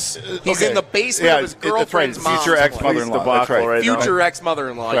house. He's in the basement of his girlfriend's mom's future ex-mother-in-law. That's right. Future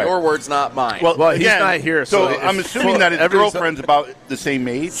ex-mother-in-law. Right. Your words, not mine. Well, he's not here, so I'm assuming that his girlfriend's about the same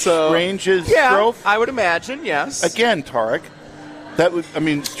age range as Strophe. I would imagine, yes. Again, Tarek. That would,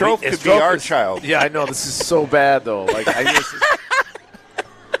 Strofe could be our child. Yeah, I know. This is so bad, though. Like, I'm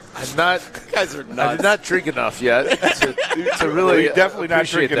not. You guys are nuts. I did not drink enough yet to really. Definitely not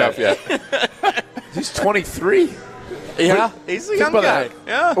drink enough yet. He's 23. Yeah, he's a young guy.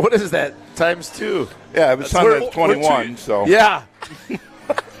 Yeah. What is that? Times 2. Yeah, his son is 21. So yeah.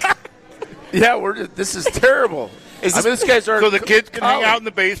 Yeah, this is terrible. This guy's so the kids can hang out in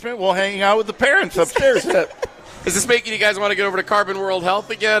the basement. We'll hang out with the parents upstairs. Is this making you guys want to get over to Carbon World Health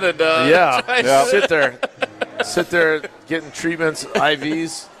again? And sit there getting treatments,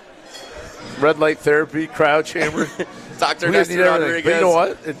 IVs, red light therapy, cryo chamber. Dr. Nestor Rodriguez. But you know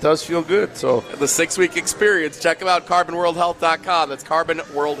what? It does feel good. So the 6-week experience. Check them out, carbonworldhealth.com. That's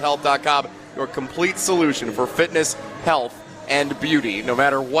carbonworldhealth.com. Your complete solution for fitness, health, and beauty, no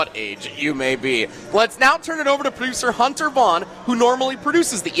matter what age you may be. Let's now turn it over to producer Hunter Vaughn, who normally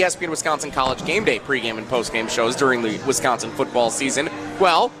produces the ESPN Wisconsin College Game Day pregame and postgame shows during the Wisconsin football season.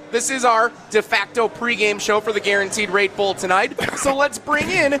 Well, this is our de facto pregame show for the Guaranteed Rate Bowl tonight, so let's bring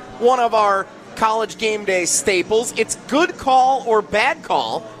in one of our College Game Day staples. It's Good Call or Bad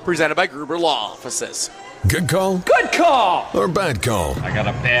Call, presented by Gruber Law Offices. Good call? Good call! Or bad call? I got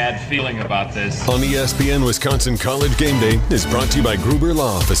a bad feeling about this. On ESPN Wisconsin College Game Day is brought to you by Gruber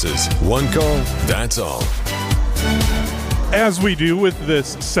Law Offices. One call, that's all. As we do with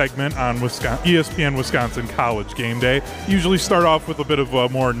this segment on ESPN Wisconsin College Game Day, usually start off with a bit of a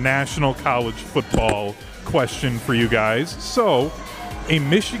more national college football question for you guys. So, a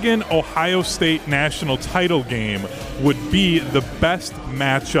Michigan-Ohio State national title game would be the best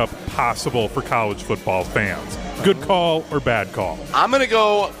matchup possible for college football fans. Good call or bad call? I'm going to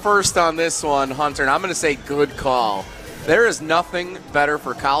go first on this one, Hunter, and I'm going to say good call. There is nothing better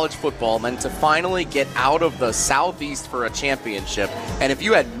for college football than to finally get out of the Southeast for a championship. And if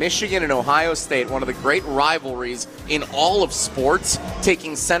you had Michigan and Ohio State, one of the great rivalries in all of sports,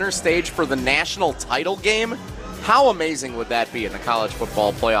 taking center stage for the national title game, how amazing would that be in the college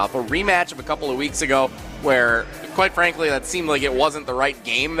football playoff? A rematch of a couple of weeks ago where, quite frankly, that seemed like it wasn't the right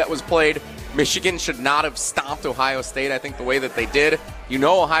game that was played. Michigan should not have stomped Ohio State, I think, the way that they did. You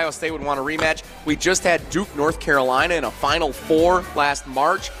know Ohio State would want a rematch. We just had Duke, North Carolina in a Final Four last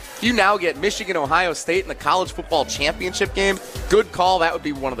March. If you now get Michigan, Ohio State in the college football championship game, good call. That would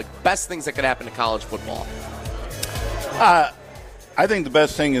be one of the best things that could happen to college football. I think the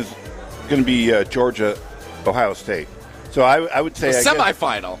best thing is going to be Georgia, Ohio State. So I would say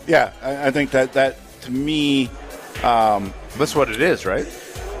semifinal. Yeah, I think that to me, that's what it is, right?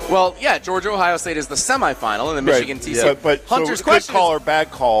 Well, yeah, Georgia, Ohio State is the semifinal, and the Michigan TCU. Yeah. But Hunter's so question good call or bad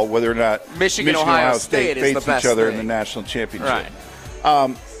call whether or not Michigan Ohio State is face the best each other thing. in the national championship.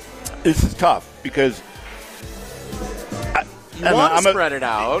 Right. This is tough because you want to spread it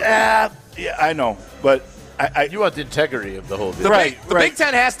out. Yeah, I know, but you want the integrity of the whole thing. The Big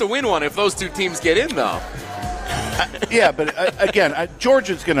Ten has to win one if those two teams get in, though. Yeah, but again,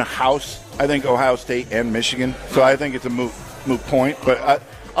 Georgia's going to house, I think, Ohio State and Michigan, so I think it's a moot point. But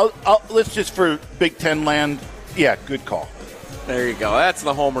let's just, for Big Ten land, Yeah, good call. There you go. That's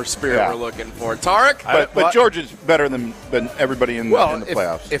the homer spirit Yeah. we're looking for. Tarek? But Georgia's better than everybody in the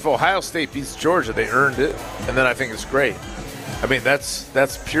playoffs. If Ohio State beats Georgia, they earned it, and then I think it's great. I mean,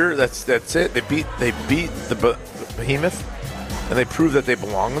 that's pure. That's it. They beat the behemoth, and they prove that they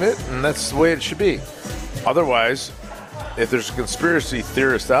belong in it, and that's the way it should be. Otherwise, if there's a conspiracy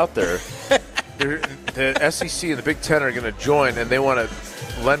theorist out there, the SEC and the Big Ten are going to join, and they want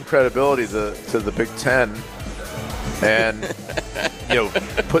to lend credibility to the Big Ten, and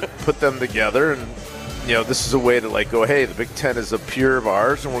put them together, and this is a way to go, hey, the Big Ten is a peer of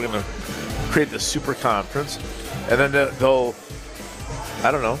ours, and we're going to create the super conference, and then they'll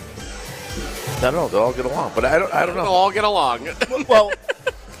they'll all get along, but I don't know. They'll all get along. Well,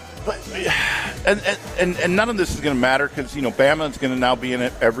 but, and none of this is going to matter because Bama's going to now be in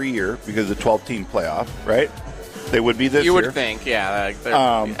it every year because of the 12-team playoff, right? They would be this year. You would think, yeah.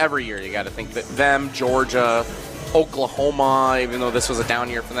 Every year you got to think that them, Georgia, Oklahoma, even though this was a down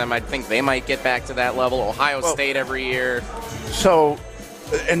year for them, I think they might get back to that level. Ohio State every year. So,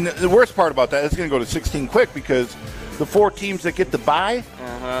 and the worst part about that is it's going to go to 16 quick because the 4 teams that get the bye,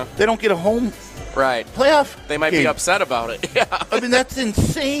 they don't get a home playoff. They might be upset about it. Yeah. I mean, that's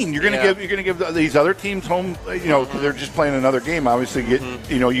insane. You're going to give these other teams home. They're just playing another game. Obviously,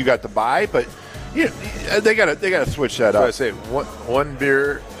 you got the bye, but they got to switch that up. I say one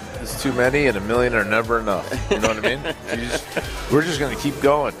beer is too many, and a million are never enough. You know what I mean? We're just going to keep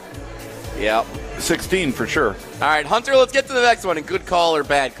going. Yep. 16 for sure. All right, Hunter, let's get to the next one. A good call or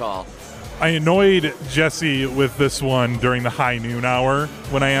bad call? I annoyed Jesse with this one during the high noon hour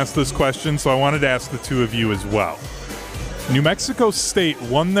when I asked this question, so I wanted to ask the two of you as well. New Mexico State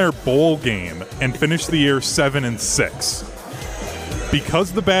won their bowl game and finished the year 7-6.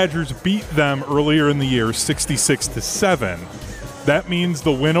 Because the Badgers beat them earlier in the year 66-7, that means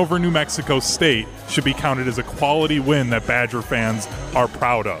the win over New Mexico State should be counted as a quality win that Badger fans are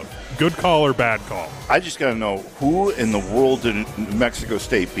proud of. Good call or bad call? I just got to know who in the world did New Mexico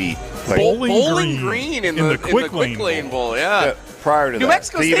State beat? Bowling Green in the Quick Lane Bowl. Yeah. Prior to New that,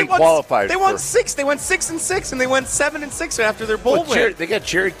 Mexico they State even qualified. They won 6. They went 6-6, and they went 7-6 after their bowl win. They got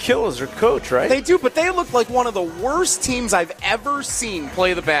Jerry Kill as their coach, right? They do, but they look like one of the worst teams I've ever seen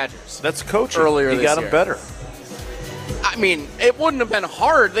play the Badgers. That's coaching. Earlier he this got year. them better. I mean, it wouldn't have been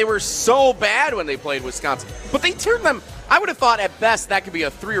hard. They were so bad when they played Wisconsin. But they turned them. I would have thought at best that could be a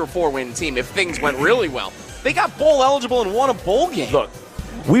 3 or 4 win team if things went really well. They got bowl eligible and won a bowl game. Look,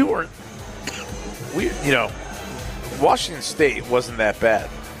 Washington State wasn't that bad.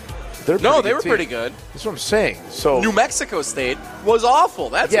 They were pretty good. That's what I'm saying. So New Mexico State was awful.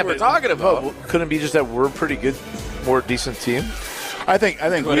 That's what we're talking about. No, couldn't it be just that we're a pretty good, more decent team? I think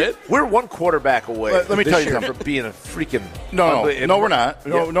we're one quarterback away. Let me tell you something. From being a freaking no, we're not.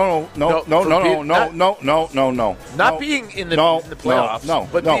 No. Not being in the playoffs.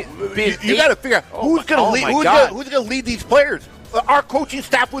 You got to figure out who's going to lead. Who's going to lead these players? Our coaching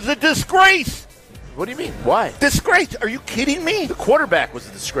staff was a disgrace. What do you mean? Why? Disgrace? Are you kidding me? The quarterback was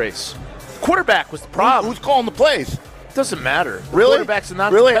a disgrace. The quarterback was the problem. Who's calling the plays? Doesn't matter. The really? Quarterback's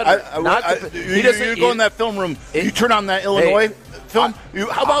not really. You go in that film room. You turn on that Illinois film.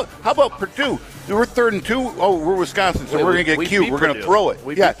 How about Purdue? We're 3rd and 2. Oh, we're Wisconsin, so we're going to get cute. We're going to throw it.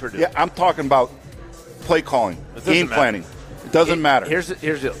 Yeah. I'm talking about play calling, game planning. It doesn't matter. Here's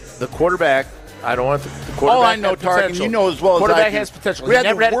the quarterback. I don't want the quarterback. All I know, Tarek, and you know as well as I do. Quarterback has potential. We had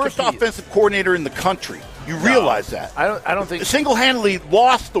the worst offensive coordinator in the country. You realize that? I don't think single-handedly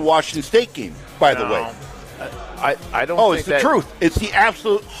lost the Washington State game. By the way. I don't. Oh, it's the truth. It's the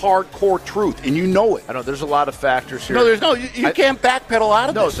absolute hardcore truth, and you know it. I know there's a lot of factors here. No, there's no. You can't backpedal out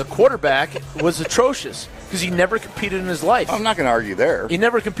of this. No, the quarterback was atrocious because he never competed in his life. I'm not going to argue there. He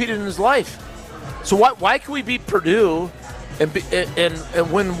never competed in his life. So why can we beat Purdue and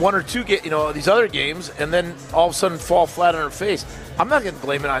win 1 or 2 these other games and then all of a sudden fall flat on our face? I'm not going to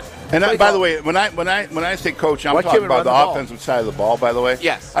blame it on. And by the way, when I say coach, I'm talking about the offensive side of the ball. By the way,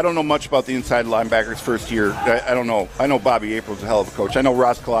 yes. I don't know much about the inside linebackers first year. I don't know. I know Bobby April's a hell of a coach. I know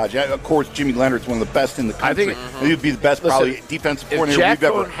Ross Kalaj. Of course, Jimmy Leonard's one of the best in the country. I think he'd be the best probably defensive coordinator we've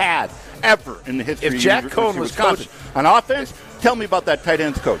ever had in the history. If Jack Cohn was coach on offense. Tell me about that tight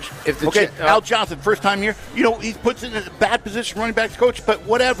ends coach. Al Johnson, first time here. He puts in a bad position, running backs coach, but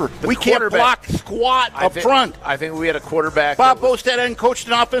whatever. We can't block squat up front. I think we had a quarterback. Bob Bostad hadn't coached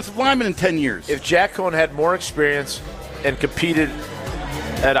an offensive lineman in 10 years. If Jack Cohn had more experience and competed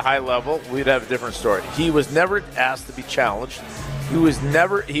at a high level, we'd have a different story. He was never asked to be challenged.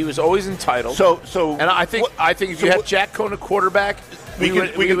 He was always entitled. So and I think if you had Jack Cohn a quarterback,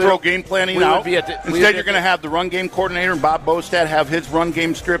 we can throw game planning out. Instead, you're going to have the run game coordinator and Bob Bostad have his run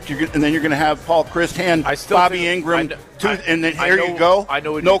game script, and then you're going to have Paul Christ hand Bobby Ingram, and then there you go. I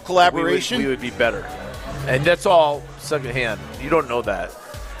know no collaboration. We would be better, and that's all secondhand. You don't know that.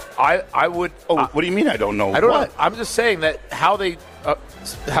 I would. Oh, what do you mean? I don't know. I don't know. I'm just saying that how they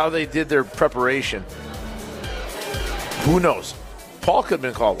did their preparation. Who knows? Paul could have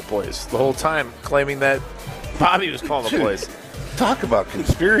been calling the plays the whole time, claiming that Bobby was calling the plays. Talk about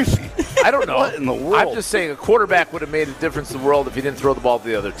conspiracy. I don't know. What in the world? I'm just saying a quarterback would have made a difference in the world if he didn't throw the ball to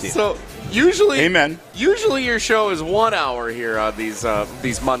the other team. So usually, amen. Usually your show is 1 hour here on these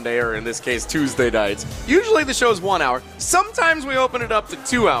Monday, or in this case Tuesday nights. Usually the show is 1 hour. Sometimes we open it up to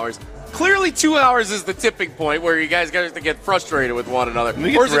 2 hours. Clearly 2 hours is the tipping point where you guys got to get frustrated with one another.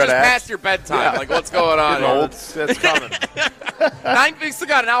 Or is it just past your bedtime? Yeah. Like, what's going on? That's coming. We still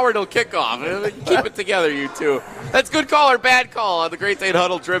got an hour till kickoff. Keep it together, you two. That's good call or bad call on the Great Dane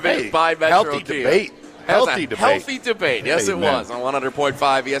Huddle, driven by Metro healthy Kia. Debate. Healthy debate. Healthy debate. Yes, it was on 100.5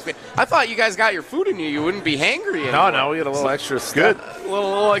 ESPN. I thought you guys got your food in you. You wouldn't be hangry anymore. No, we got a little extra good. A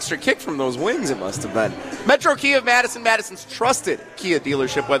little extra kick from those wings, it must have been. Metro Kia of Madison, Madison's trusted Kia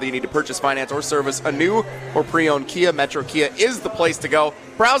dealership. Whether you need to purchase, finance, or service a new or pre-owned Kia, Metro Kia is the place to go.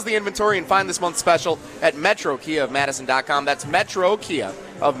 Browse the inventory and find this month's special at MetroKiaofMadison.com. That's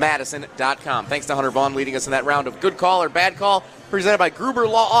MetroKiaofMadison.com. Thanks to Hunter Vaughn leading us in that round of good call or bad call, presented by Gruber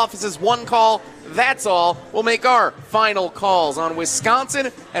Law Offices. One call, that's all. We'll make our final calls on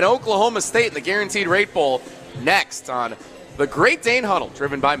Wisconsin and Oklahoma State in the Guaranteed Rate Bowl next on the Great Dane Huddle,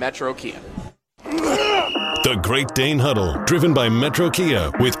 driven by Metro Kia. The Great Dane Huddle, driven by Metro Kia,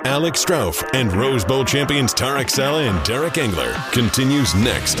 with Alex Strauff and Rose Bowl champions Tarek Saleh and Tarek Engler, continues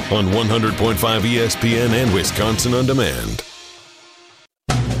next on 100.5 ESPN and Wisconsin On Demand.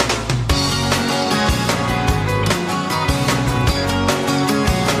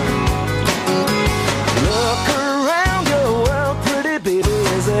 Look around your world, pretty baby.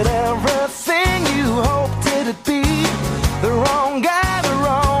 Is it everything you hoped it'd be? The wrong guy, the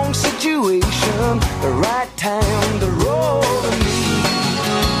wrong situation, the right time to roll to me.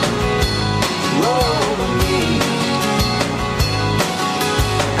 Roll to me.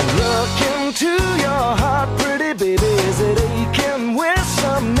 And look into your heart, pretty baby. Is it aching with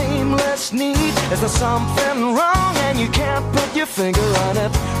some nameless need? Is there something wrong and you can't put your finger on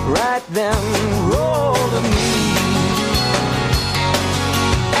it? Right then, roll to me.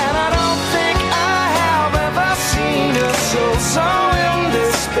 And I don't think I have ever seen a soul so in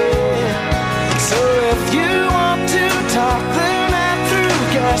despair. So if you want to talk the night through,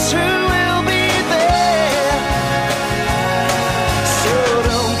 guess who will be there? So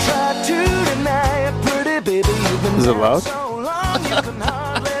don't try to deny it, pretty baby. You've been Is it loud? so long you can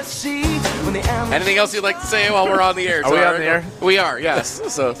hardly see when the Anything else you'd like to say while we're on the air? Are we on the air? We are, yes.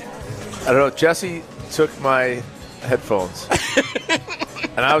 So I don't know. Jesse took my headphones,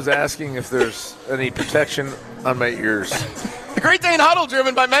 and I was asking if there's any protection on my ears. the Great Dane Huddle,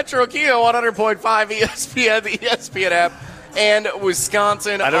 driven by Metro Kia, 100.5 ESPN, the ESPN app, and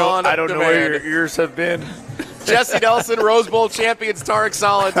Wisconsin I don't know demand. where your ears have been. Jesse Nelson, Rose Bowl champions, Tarek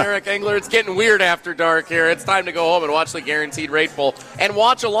Saleh, Tarek Engler. It's getting weird after dark here. It's time to go home and watch the Guaranteed Rate Bowl and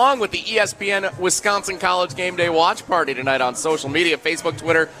watch along with the ESPN Wisconsin College Game Day watch party tonight on social media, Facebook,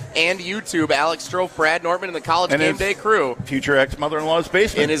 Twitter, and YouTube. Alex Strofe, Brad Nortman, and the College Game Day crew. Future ex-mother-in-law's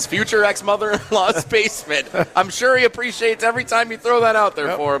basement. In his future ex-mother-in-law's basement. I'm sure he appreciates every time you throw that out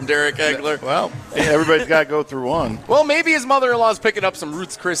there for him, Tarek Engler. Well, everybody's got to go through one. Well, maybe his mother-in-law's picking up some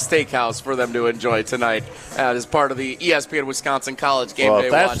Ruth's Chris Steakhouse for them to enjoy tonight as part of the ESPN Wisconsin College Game Day Well,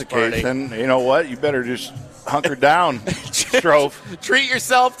 if that's watch the party. case, then you know what? You better just hunker down, Strofe. Treat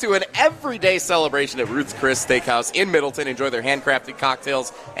yourself to an everyday celebration at Ruth's Chris Steakhouse in Middleton. Enjoy their handcrafted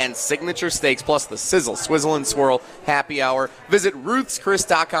cocktails and signature steaks, plus the Sizzle, Swizzle, and Swirl happy hour. Visit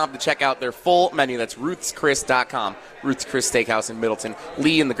ruthschris.com to check out their full menu. That's ruthschris.com. Ruth's Chris Steakhouse in Middleton.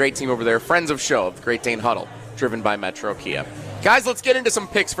 Lee and the great team over there, friends of show of the Great Dane Huddle, driven by Metro Kia. Guys, let's get into some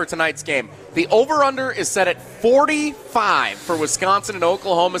picks for tonight's game. The over-under is set at 45 for Wisconsin and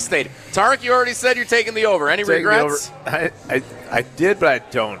Oklahoma State. Tarek, you already said you're taking the over. Any regrets? I did, but I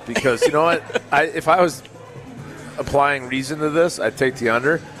don't, because you know what? If I was applying reason to this, I'd take the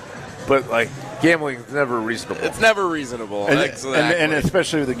under. But, like, gambling is never reasonable. It's never reasonable. And, exactly. and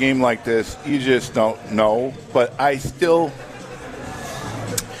especially with a game like this, you just don't know. But I still,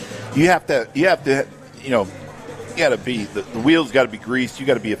 you have to, you know, you got to be, the wheels got to be greased. You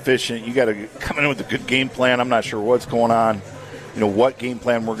got to be efficient. You got to come in with a good game plan. I'm not sure what's going on, you know, what game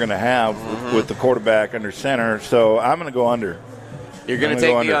plan we're going to have with the quarterback under center. So I'm going to go under. You're going to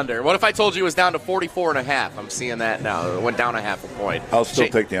take the under. What if I told you it was down to 44.5? I'm seeing that now. It went down a half a point. I'll still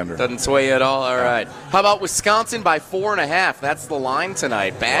take the under. Doesn't sway you at all? All right. How about Wisconsin by 4.5? That's the line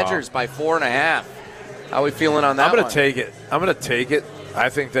tonight. Badgers by 4.5. How are we feeling on that I'm going to take it. I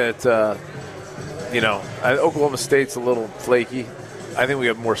think that, Oklahoma State's a little flaky. I think we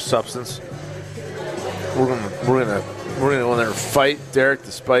have more substance. We're gonna go in there and fight, Derek,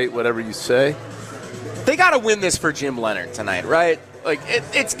 despite whatever you say. They got to win this for Jim Leonard tonight, right? Like,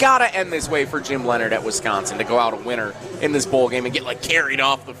 it's got to end this way for Jim Leonard at Wisconsin to go out a winner in this bowl game and get, carried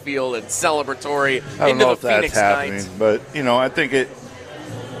off the field and celebratory into the Phoenix Knights. But, I think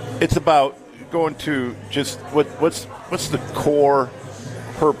it's about going to just what's the core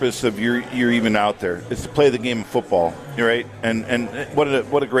purpose of you're even out there. It's to play the game of football, right? And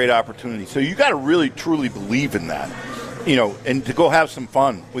what a great opportunity. So you got to really truly believe in that, and to go have some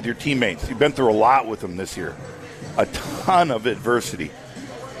fun with your teammates. You've been through a lot with them this year, a ton of adversity.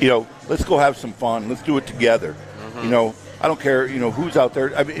 Let's go have some fun. Let's do it together. I don't care, who's out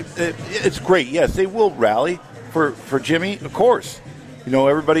there. I mean, it's great. Yes, they will rally for Jimmy, of course.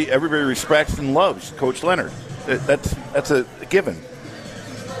 Everybody respects and loves Coach Leonard. That's a given.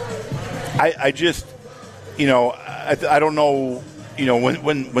 I just, I don't know,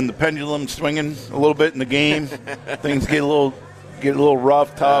 when the pendulum's swinging a little bit in the game, things get a little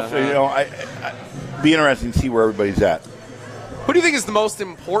rough, tough. I be interesting to see where everybody's at. Who do you think is the most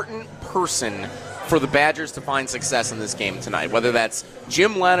important person for the Badgers to find success in this game tonight? Whether that's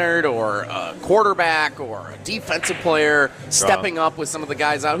Jim Leonard or a quarterback or a defensive player stepping up with some of the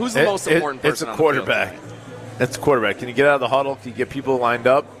guys out. Who's the most important person? It's a quarterback. It's a quarterback. Can you get out of the huddle? Can you get people lined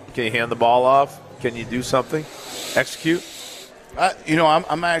up? Can you hand the ball off? Can you do something? Execute?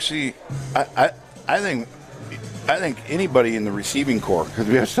 I'm actually I think anybody in the receiving corps, because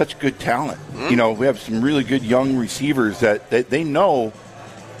we have such good talent. We have some really good young receivers that they know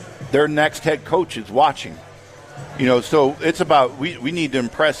their next head coach is watching. So it's about we need to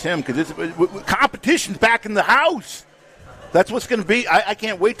impress him because competition's back in the house. That's what's going to be. I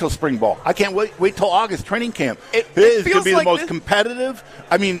can't wait till spring ball. I can't wait till August training camp. It is going to be the most competitive.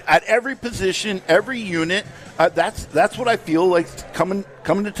 I mean, at every position, every unit. That's what I feel like coming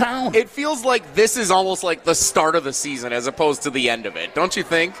to town. It feels like this is almost like the start of the season as opposed to the end of it. Don't you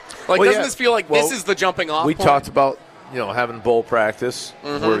think? Doesn't this feel like this is the jumping off We point? talked about having bowl practice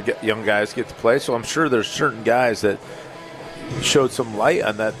where young guys get to play. So I'm sure there's certain guys that showed some light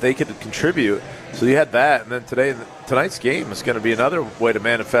on that they could contribute. So you had that, and then tonight's game is going to be another way to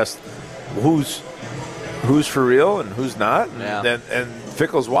manifest who's for real and who's not. And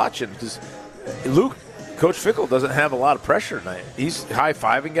Fickle's watching because Coach Fickle doesn't have a lot of pressure tonight. He's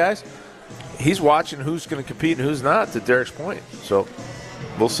high-fiving guys. He's watching who's going to compete and who's not, to Derek's point. So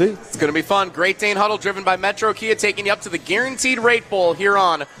we'll see. It's going to be fun. Great Dane Huddle driven by Metro Kia, taking you up to the Guaranteed Rate Bowl here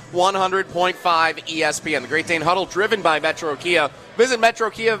on 100.5 ESPN. The Great Dane Huddle driven by Metro Kia. Visit Metro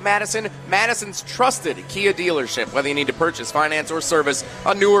Kia of Madison, Madison's trusted Kia dealership. Whether you need to purchase, finance, or service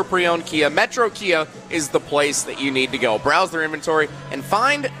a new or pre-owned Kia, Metro Kia is the place that you need to go. Browse their inventory and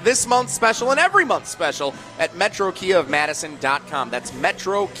find this month's special and every month's special at MetroKiaofMadison.com. That's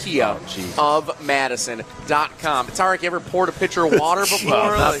MetroKiaofMadison.com. Tarek, you ever poured a pitcher of water before?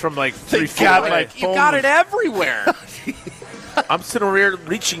 Not from 3 feet away. You got it everywhere. I'm sitting over here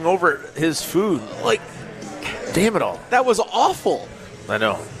reaching over his food. Damn it all. That was awful. I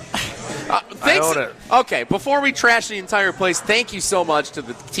know. Thanks. I own it. Okay, before we trash the entire place, thank you so much to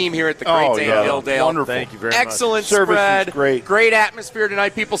the team here at the Great Dane Hilldale. Wonderful. Thank you very much. Excellent Service spread. was great. Great atmosphere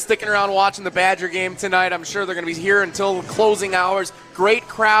tonight. People sticking around watching the Badger game tonight. I'm sure they're going to be here until closing hours. Great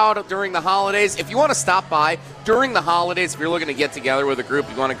crowd during the holidays. If you want to stop by during the holidays, if you're looking to get together with a group,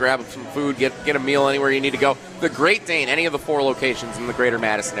 you want to grab some food, get a meal anywhere you need to go, the Great Dane, any of the 4 locations in the greater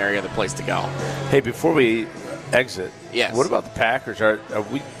Madison area, the place to go. Hey, before we exit, yes. What about the Packers?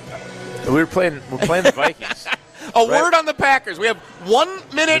 We're playing the Vikings. Word on the Packers. We have 1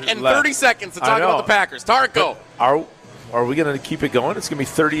 minute and 30 seconds to talk about the Packers. Tarek, go. Are we going to keep it going? It's going to be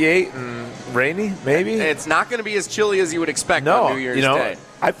 38 and rainy, maybe? It's not going to be as chilly as you would expect on New Year's Day.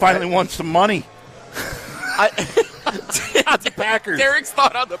 I finally won some money. The Packers. Derek's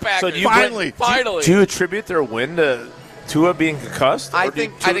thought on the Packers. So finally. Do you attribute their win to Tua being concussed? I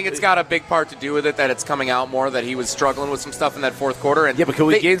think it's got a big part to do with it that it's coming out more that he was struggling with some stuff in that fourth quarter. And but can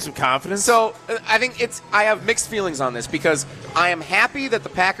we gain some confidence? So I think I have mixed feelings on this because I am happy that the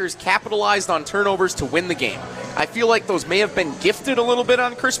Packers capitalized on turnovers to win the game. I feel like those may have been gifted a little bit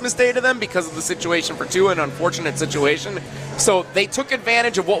on Christmas Day to them because of the situation for Tua, an unfortunate situation. So they took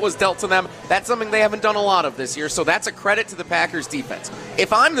advantage of what was dealt to them. That's something they haven't done a lot of this year, so that's a credit to the Packers defense.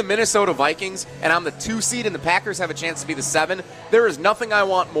 If I'm the Minnesota Vikings and I'm the 2 seed and the Packers have a chance to be the 7, there is nothing I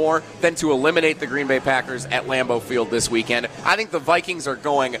want more than to eliminate the Green Bay Packers at Lambeau Field this weekend. I think the Vikings are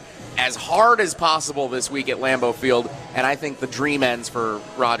going as hard as possible this week at Lambeau Field, and I think the dream ends for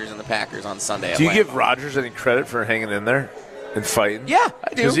Rodgers and the Packers on Sunday at Do you Lambeau. give Rodgers any credit for hanging in there and fighting? Yeah,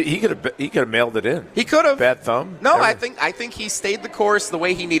 I do. 'Cause he could have mailed it in. He could have. Bad thumb? No, Everything. I think he stayed the course the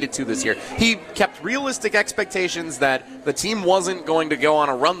way he needed to this year. He kept realistic expectations that the team wasn't going to go on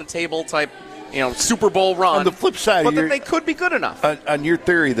a run-the-table type, Super Bowl run. On the flip side, but that they could be good enough. On your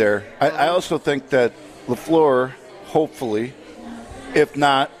theory there, I also think that LaFleur, hopefully, if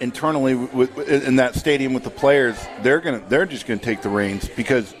not internally in that stadium with the players, they're just going to take the reins,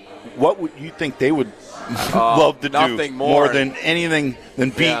 because what would you think they would love to do nothing more than anything than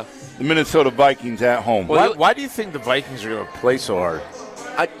beat the Minnesota Vikings at home? Why do you think the Vikings are going to play so hard?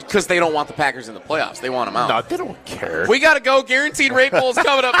 Because they don't want the Packers in the playoffs. They want them out. No, they don't care. We got to go. Guaranteed Rate Bowl is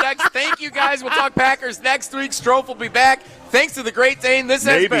coming up next. Thank you, guys. We'll talk Packers next week. Strofe will be back. Thanks to the Great Dane. This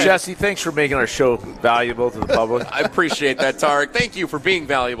has been Jesse, thanks for making our show valuable to the public. I appreciate that, Tarek. Thank you for being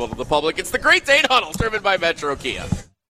valuable to the public. It's the Great Dane Huddle, driven by Metro Kia.